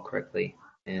recall correctly,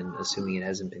 and assuming it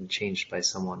hasn't been changed by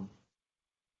someone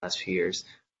the last few years.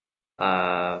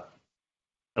 Of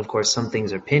course, some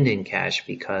things are pinned in cache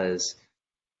because,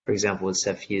 for example, with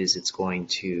Ceph use, it's going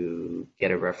to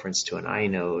get a reference to an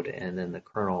inode, and then the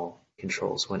kernel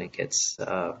controls when it gets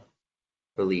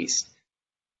released.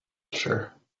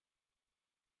 Sure.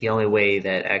 The only way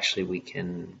that actually we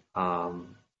can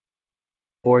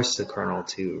force the kernel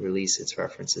to release its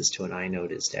references to an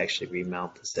inode is to actually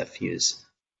remount the Ceph fuse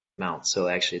mount. So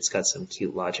actually it's got some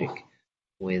cute logic.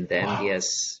 When the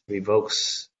MDS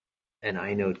revokes an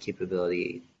inode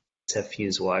capability, Ceph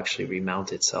fuse will actually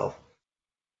remount itself,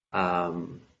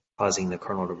 causing the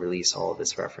kernel to release all of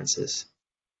its references.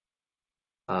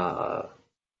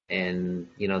 And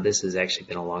this has actually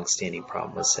been a long-standing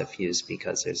problem with Ceph fuse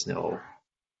because there's no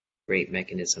great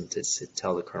mechanism to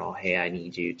tell the kernel, hey, I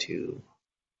need you to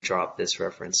drop this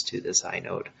reference to this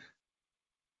inode.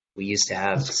 We used to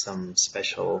have some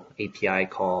special API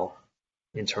call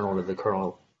internal to the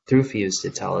kernel through Fuse to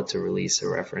tell it to release a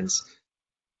reference,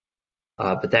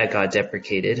 but that got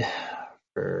deprecated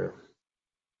for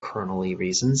kernel-y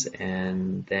reasons,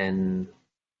 and then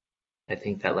I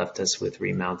think that left us with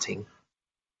remounting.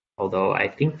 Although I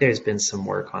think there's been some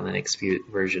work on the next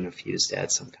version of Fuse to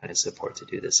add some kind of support to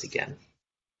do this again,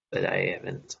 but I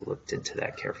haven't looked into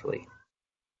that carefully.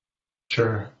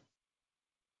 Sure.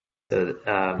 So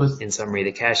in summary,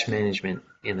 the cache management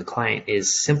in the client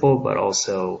is simple, but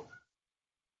also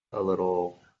a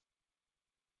little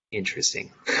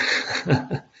interesting.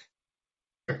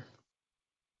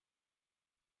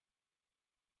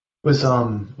 Was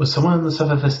someone on the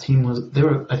SFFS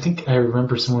team I think I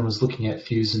remember someone was looking at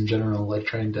Fuse in general, like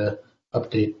trying to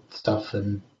update stuff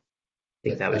and I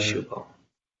think that was Shubal.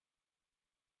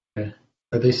 Okay.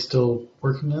 Are they still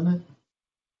working on it?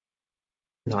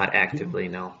 Not actively,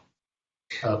 no.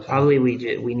 Okay. Probably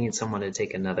we need someone to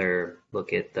take another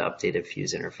look at the updated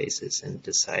Fuse interfaces and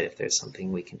decide if there's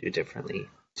something we can do differently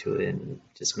to it and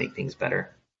just make things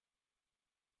better.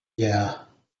 Yeah.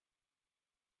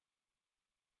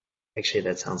 Actually,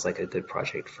 that sounds like a good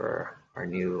project for our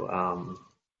new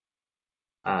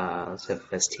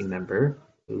CFS team member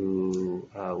who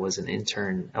was an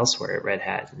intern elsewhere at Red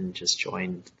Hat and just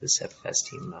joined the CFS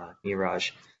team,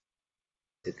 Miraj,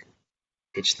 to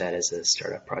pitch that as a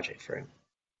startup project for him.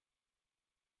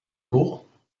 Cool.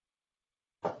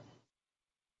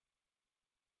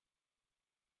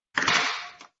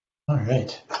 All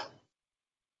right.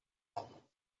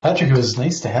 Patrick, it was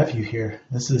nice to have you here.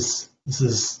 This is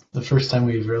the first time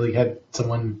we've really had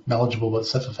someone knowledgeable about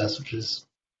CFS, which is...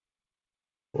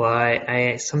 Well,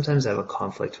 I sometimes have a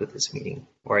conflict with this meeting,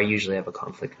 or I usually have a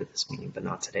conflict with this meeting, but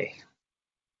not today.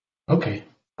 Okay.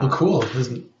 Well, cool.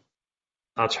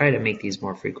 I'll try to make these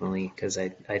more frequently because I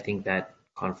think that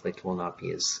conflict will not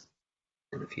be as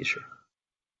in the future.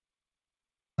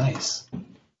 Nice.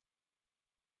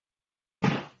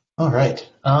 All right.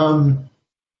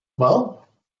 Well,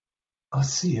 let's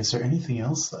see. Is there anything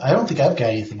else? I don't think I've got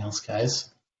anything else, guys.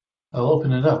 I'll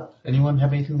open it up. Anyone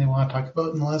have anything they want to talk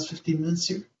about in the last 15 minutes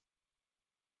here?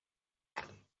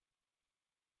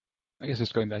 I guess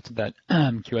just going back to that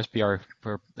QSBR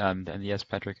for the NDS,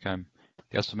 Patrick,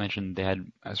 they also mentioned they had,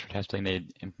 as for testing, they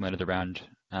implemented around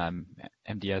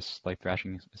MDS like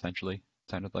thrashing, essentially,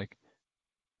 it sounded like.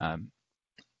 I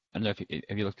don't know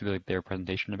if you looked through their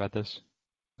presentation about this. It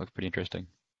looked pretty interesting.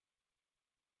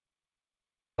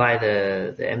 By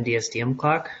the MDS DM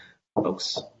clock,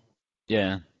 folks?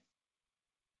 Yeah.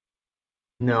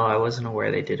 No, I wasn't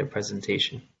aware they did a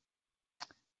presentation.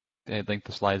 They had linked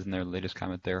the slides in their latest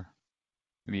comment there.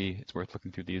 Maybe it's worth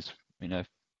looking through these in a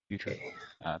future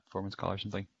performance call or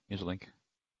something. Here's a link.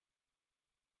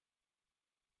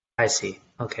 I see.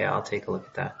 Okay, I'll take a look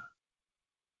at that.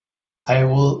 I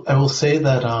will say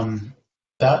that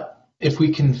that if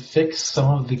we can fix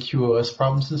some of the QoS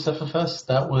problems in CFFS,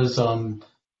 that was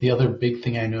the other big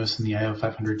thing I noticed in the IO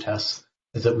 500 tests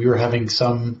is that we were having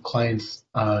some clients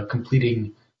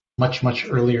completing much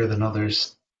earlier than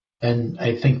others, and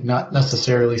I think not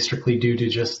necessarily strictly due to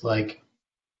just like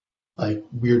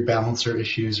weird balancer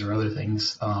issues or other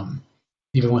things.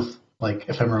 Even with like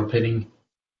ephemeral pinning,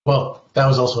 well, that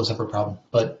was also a separate problem.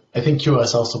 But I think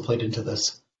QoS also played into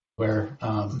this, where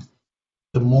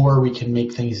the more we can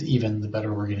make things even, the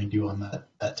better we're going to do on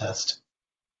that test.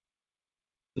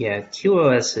 Yeah,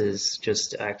 QoS is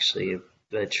just actually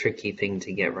a tricky thing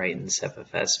to get right in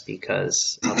CFFS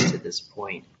because up to this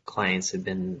point, clients have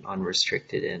been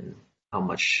unrestricted in how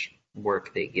much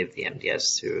work they give the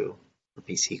MDS through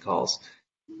RPC calls.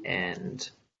 And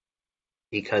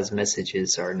because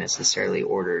messages are necessarily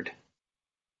ordered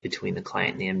between the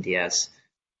client and the MDS,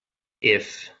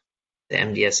 if the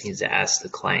MDS needs to ask the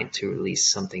client to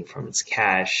release something from its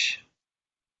cache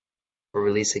or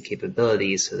release a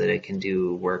capability so that it can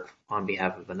do work on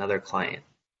behalf of another client,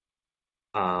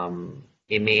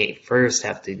 it may first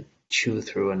have to chew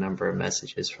through a number of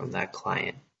messages from that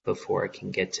client before it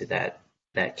can get to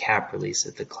that cap release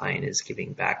that the client is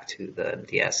giving back to the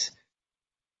MDS.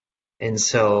 And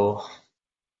so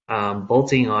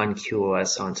bolting on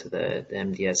QoS onto the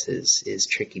MDS is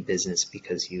tricky business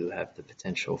because you have the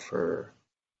potential for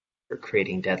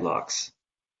creating deadlocks.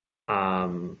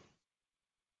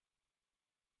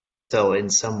 So in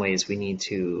some ways we need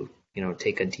to,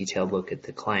 take a detailed look at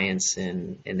the clients,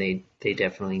 and they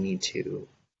definitely need to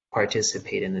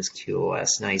participate in this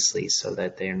QoS nicely so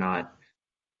that they're not,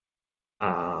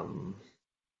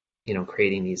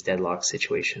 creating these deadlock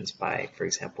situations by, for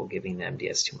example, giving the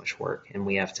MDS too much work. And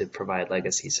we have to provide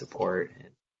legacy support,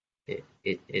 and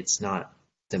it's not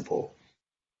simple.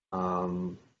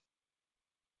 But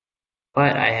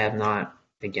I have not,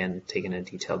 again, taken a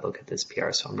detailed look at this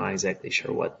PR, so I'm not exactly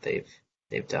sure what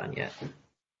they've done yet.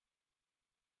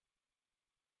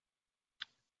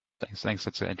 Thanks.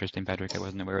 That's interesting, Patrick. I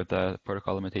wasn't aware of the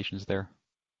protocol limitations there.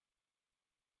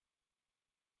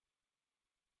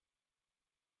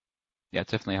 Yeah,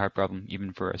 it's definitely a hard problem,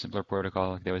 even for a simpler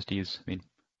protocol like the OSDs. I mean,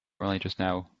 we're only just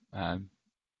now starting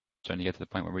to get to the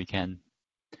point where we can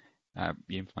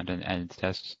implement and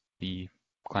test the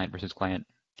client versus client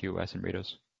QoS and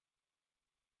Rados.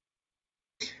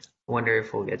 I wonder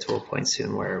if we'll get to a point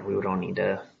soon where we would all need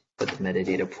to put the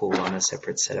metadata pool on a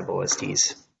separate set of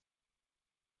OSDs.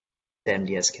 The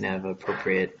MDS can have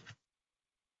appropriate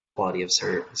quality of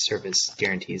service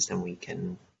guarantees, then we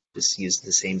can just use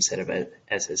the same set of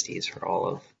SSDs for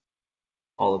all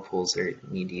the pools that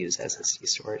need to use SSD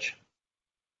storage.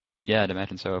 Yeah, I'd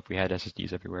imagine so if we had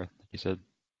SSDs everywhere, like you said.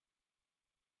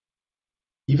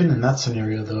 Even in that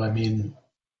scenario, though, I mean,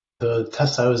 the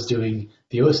tests I was doing,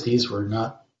 the OSDs were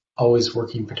not always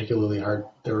working particularly hard.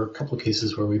 There were a couple of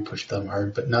cases where we pushed them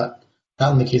hard, but not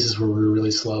in the cases where we were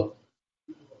really slow.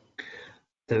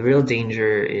 The real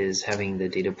danger is having the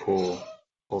data pool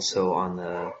also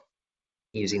on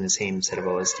using the same set of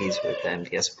OSDs with the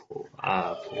MDS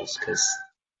pools, because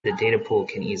the data pool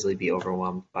can easily be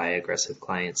overwhelmed by aggressive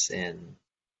clients, and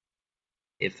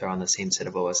if they're on the same set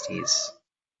of OSDs,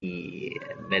 the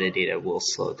metadata will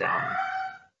slow down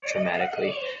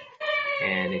dramatically,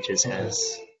 and it just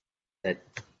has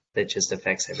that just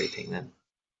affects everything then.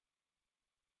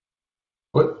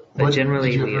 But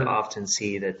generally, we often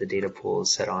see that the data pool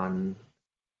is set on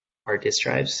hard disk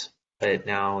drives. But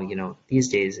now, these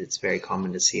days it's very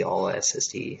common to see all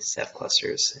SSD Ceph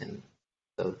clusters, and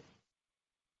so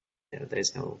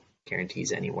there's no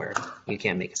guarantees anywhere. You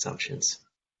can't make assumptions,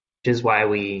 which is why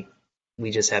we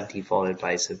just have default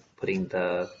advice of putting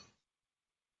the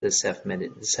Cephfs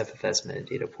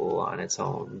metadata pool on its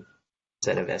own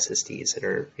set of SSDs that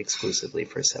are exclusively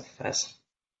for Cephfs.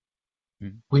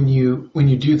 When you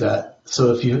do that,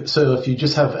 so if you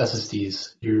just have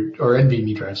SSDs, or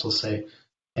NVMe drives, we'll say,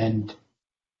 and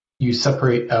you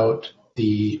separate out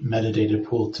the metadata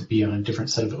pool to be on a different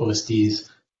set of OSDs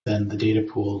than the data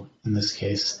pool in this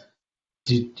case,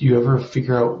 did you ever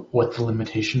figure out what the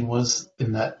limitation was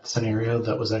in that scenario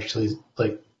that was actually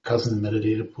causing the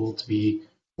metadata pool to be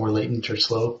more latent or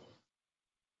slow?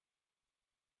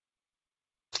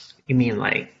 You mean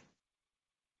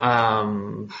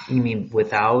you mean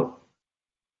without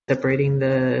separating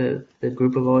the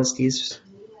group of OSDs?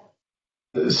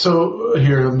 So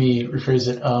here, let me rephrase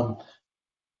it.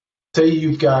 Say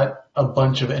you've got a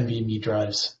bunch of NVMe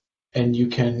drives, and you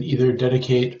can either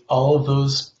dedicate all of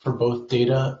those for both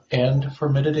data and for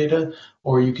metadata,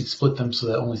 or you could split them so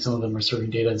that only some of them are serving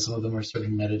data and some of them are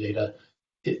serving metadata.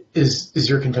 Is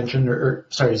your contention, or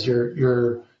sorry, is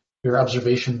your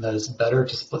observation that it's better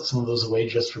to split some of those away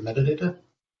just for metadata?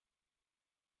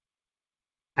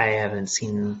 I haven't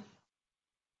seen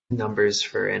numbers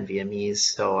for NVMEs,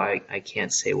 so I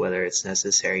can't say whether it's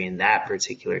necessary in that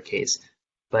particular case.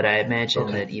 But I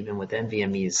imagine that even with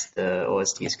NVMEs, the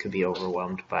OSDs could be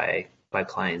overwhelmed by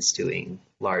clients doing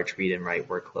large read and write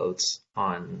workloads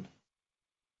on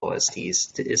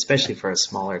OSDs, especially for a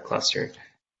smaller cluster. In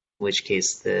which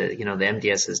case, the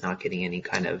MDS is not getting any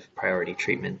kind of priority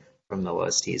treatment from the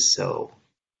OSDs. So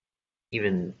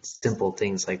even simple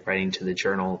things like writing to the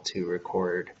journal to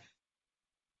record,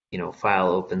 file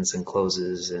opens and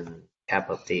closes and cap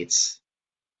updates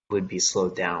would be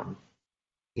slowed down.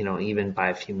 Even by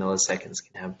a few milliseconds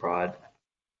can have broad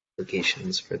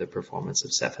implications for the performance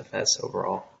of Cephfs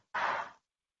overall.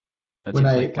 That seems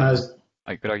like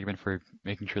a good argument for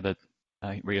making sure that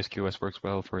Rados QoS works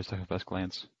well for Cephfs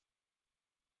clients.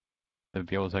 To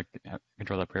be able to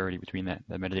control that priority between the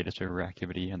metadata server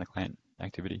activity and the client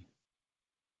activity.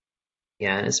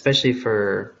 Yeah, and especially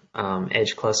for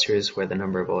edge clusters where the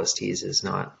number of OSDs is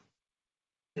not,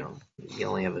 you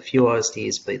only have a few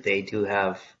OSDs, but they do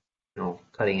have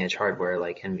cutting edge hardware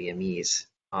like NVMe's,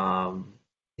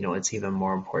 it's even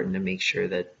more important to make sure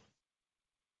that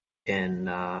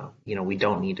we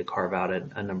don't need to carve out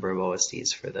a number of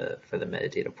OSDs for the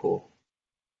metadata pool.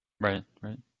 Right.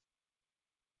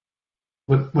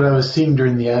 What I was seeing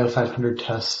during the IO500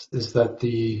 tests is that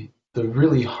the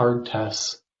really hard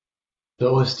tests, the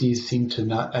OSDs seem to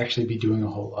not actually be doing a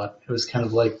whole lot. It was kind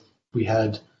of like we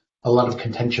had a lot of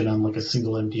contention on like a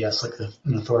single MDS, like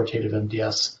an authoritative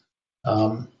MDS.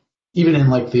 Even in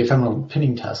like the ephemeral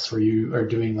pinning tests where you are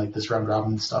doing like this round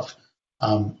robin stuff.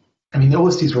 I mean, the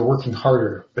OSDs were working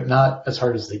harder, but not as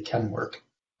hard as they can work.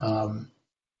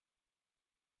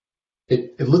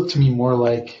 It looked to me more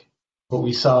like what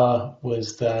we saw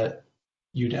was that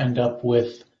you'd end up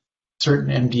with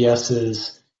certain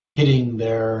MDSs hitting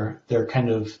their kind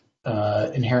of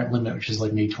inherent limit, which is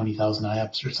like maybe 20,000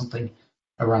 IOPS or something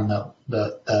around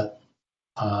that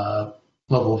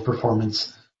level of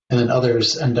performance, and then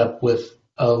others end up with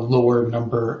a lower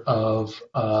number of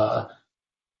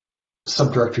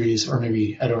subdirectories, or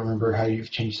maybe I don't remember how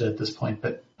you've changed it at this point,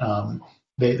 but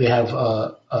they have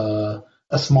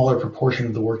a smaller proportion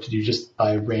of the work to do just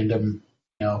by random,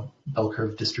 bell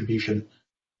curve distribution,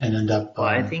 and end up. Well,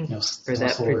 I think for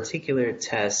that particular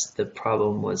test, the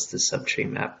problem was the subtree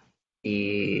map.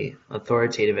 The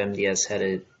authoritative MDS had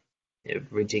a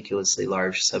ridiculously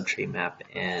large subtree map,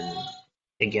 and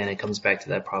again, it comes back to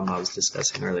that problem I was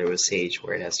discussing earlier with Sage,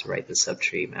 where it has to write the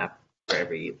subtree map for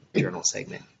every journal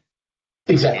segment.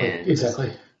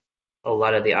 Exactly. A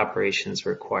lot of the operations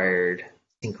required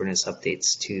synchronous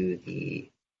updates to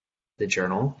the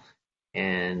journal,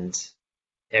 and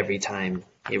every time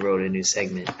it wrote a new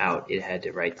segment out, it had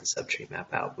to write the subtree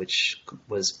map out, which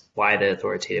was why the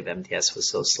authoritative MDS was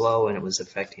so slow, and it was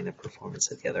affecting the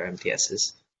performance of the other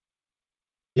MDSs.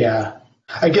 Yeah,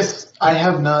 I guess I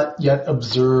have not yet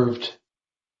observed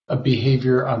a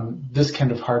behavior on this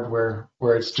kind of hardware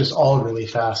where it's just all really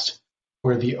fast,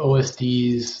 where the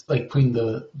OSDs, like putting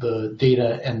the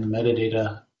data and the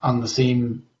metadata on the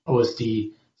same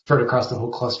OSD spread across the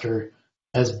whole cluster,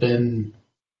 has been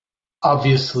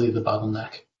obviously the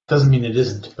bottleneck. Doesn't mean it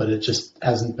isn't, but it just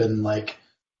hasn't been like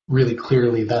really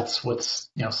clearly that's what's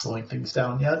slowing things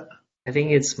down yet. I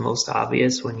think it's most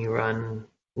obvious when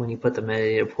you put the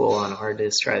metadata pool on hard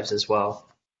disk drives as well.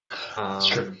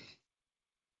 Sure.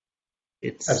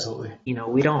 It's absolutely.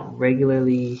 We don't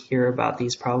regularly hear about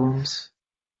these problems.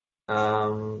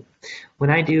 When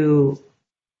I do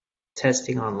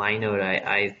testing on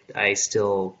Linode, I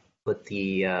still put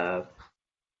the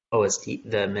OSD,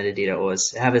 the metadata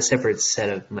OS, have a separate set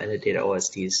of metadata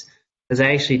OSDs, because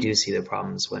I actually do see the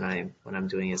problems when I'm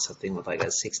doing something with like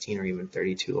a 16 or even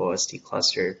 32 OSD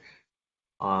cluster,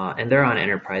 and they're on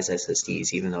enterprise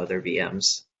SSDs, even though they're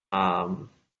VMs.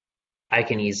 I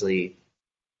can easily,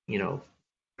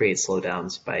 create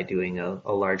slowdowns by doing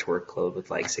a large workload with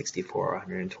like 64 or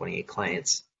 128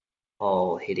 clients,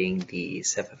 all hitting the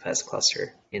Ceph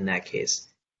cluster in that case.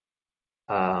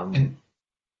 And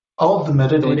all of the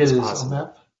metadata is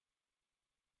OMAP?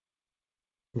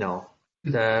 No.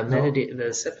 The metadata,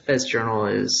 the Ceph journal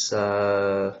is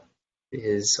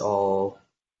all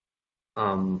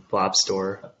blob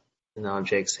store and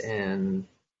objects, and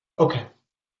okay.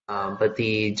 But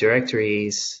the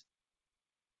directory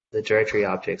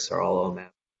objects are all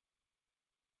OMAP.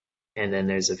 And then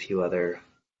there's a few other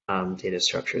data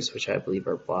structures, which I believe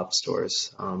are blob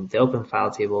stores. The open file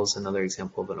table is another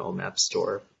example of an OMAP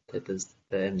store that the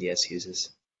MDS uses.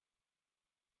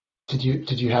 Did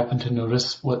you happen to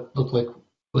notice what looked like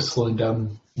was slowing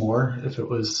down more, if it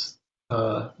was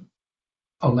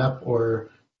OMAP or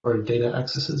data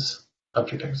accesses,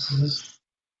 object accesses?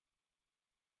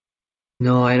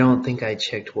 No, I don't think I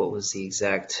checked what was the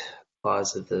exact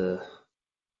cause of the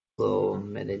slow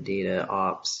metadata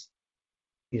ops.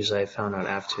 Usually I found out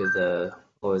after the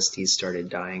OSD started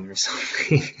dying or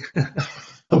something.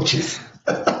 Oh, jeez.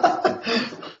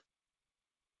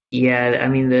 Yeah, I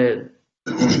mean, the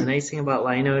nice thing about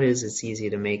Linode is it's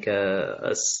easy to make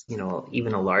a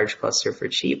even a large cluster for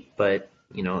cheap, but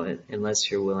unless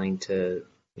you're willing to,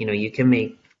 you can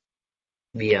make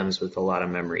VMs with a lot of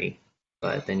memory,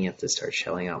 but then you have to start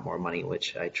shelling out more money,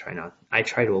 which I try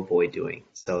to avoid doing.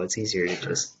 So it's easier to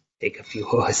just take a few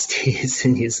OSDs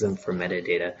and use them for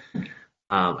metadata.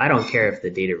 I don't care if the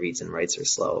data reads and writes are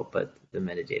slow, but the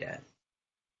metadata,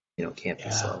 can't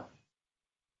be slow.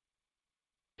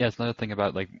 Yeah, it's another thing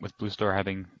about like with BlueStore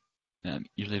having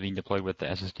usually being deployed with the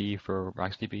SSD for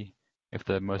RocksDB. If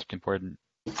the most important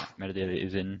metadata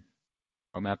is in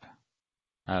OMAP,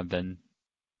 then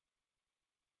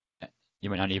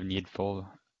you might not even need full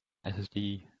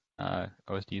SSD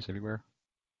OSDs everywhere.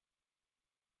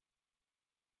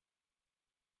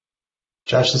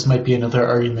 Josh, this might be another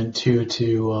argument too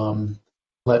to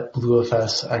let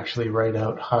BlueFS actually write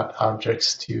out hot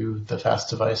objects to the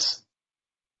fast device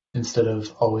instead of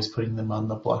always putting them on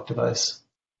the block device,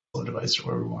 slow device, or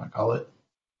whatever we want to call it.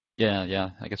 Yeah.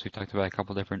 I guess we talked about a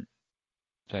couple different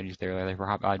strategies there, either for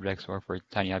hot objects or for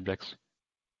tiny objects.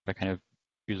 By kind of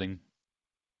using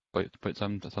put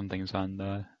some things on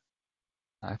the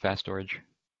fast storage.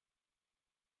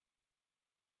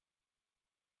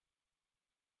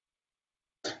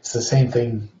 It's the same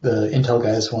thing the Intel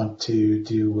guys want to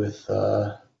do with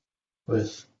their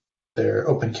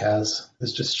OpenCAS,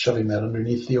 is just shoving that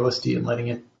underneath the OSD and letting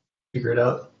it figure it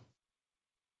out.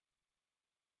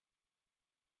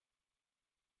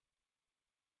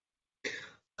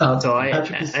 So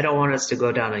I don't want us to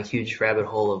go down a huge rabbit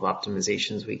hole of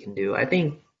optimizations we can do. I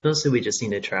think mostly we just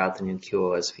need to try out the new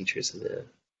QoS features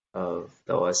of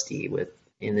the OSD with,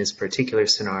 in this particular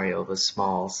scenario, of a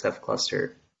small Ceph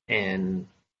cluster. And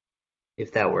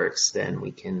if that works, then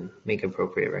we can make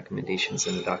appropriate recommendations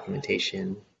in the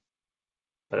documentation.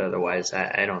 But otherwise,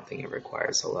 I don't think it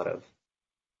requires a lot of,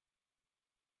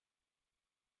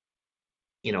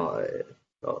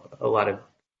 a lot of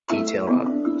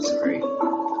detail. Sorry.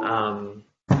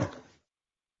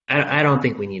 I don't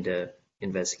think we need to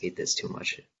investigate this too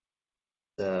much.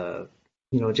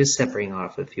 Just separating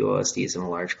off a few OSDs in a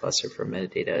large cluster for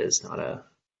metadata is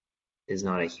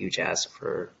not a huge ask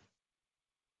for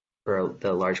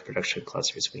the large production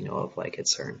clusters we know of, like at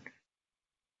CERN.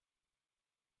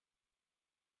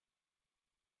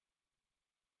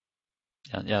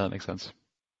 Yeah, that makes sense.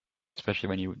 Especially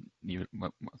when you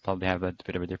probably have a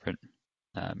bit of a different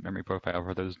memory profile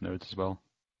for those nodes as well.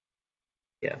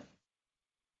 Yeah.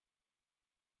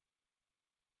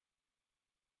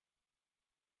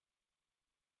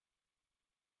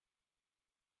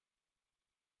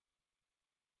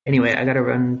 Anyway, I got to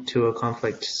run to a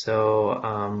conflict, so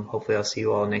hopefully I'll see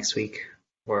you all next week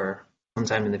or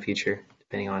sometime in the future,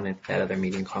 depending on if that other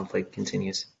meeting conflict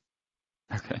continues.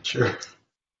 Okay. Sure.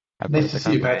 Nice Nice to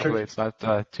see you, Patrick. Hopefully it's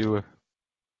not too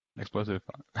explosive.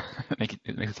 It makes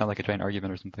it sound like a giant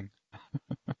argument or something.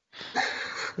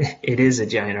 It is a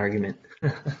giant argument.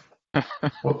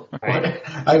 What? Right.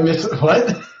 I missed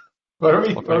what? What are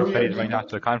we? Well, What are we? Freddy's running out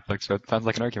to a conflict, so it sounds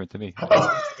like an argument to me.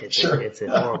 Oh, It's sure. it's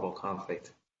a horrible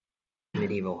conflict.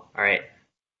 Medieval. All right.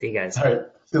 See you guys. All right.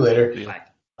 See you later. See ya. Bye.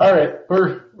 All right.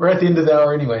 We're at the end of the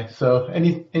hour anyway. So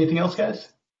anything else, guys?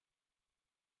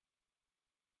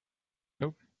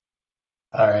 Nope.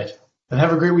 All right. Then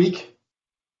have a great week.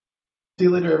 See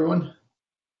you later, everyone.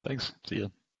 Thanks. See ya.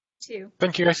 Too.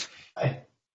 Thank you, guys. Bye.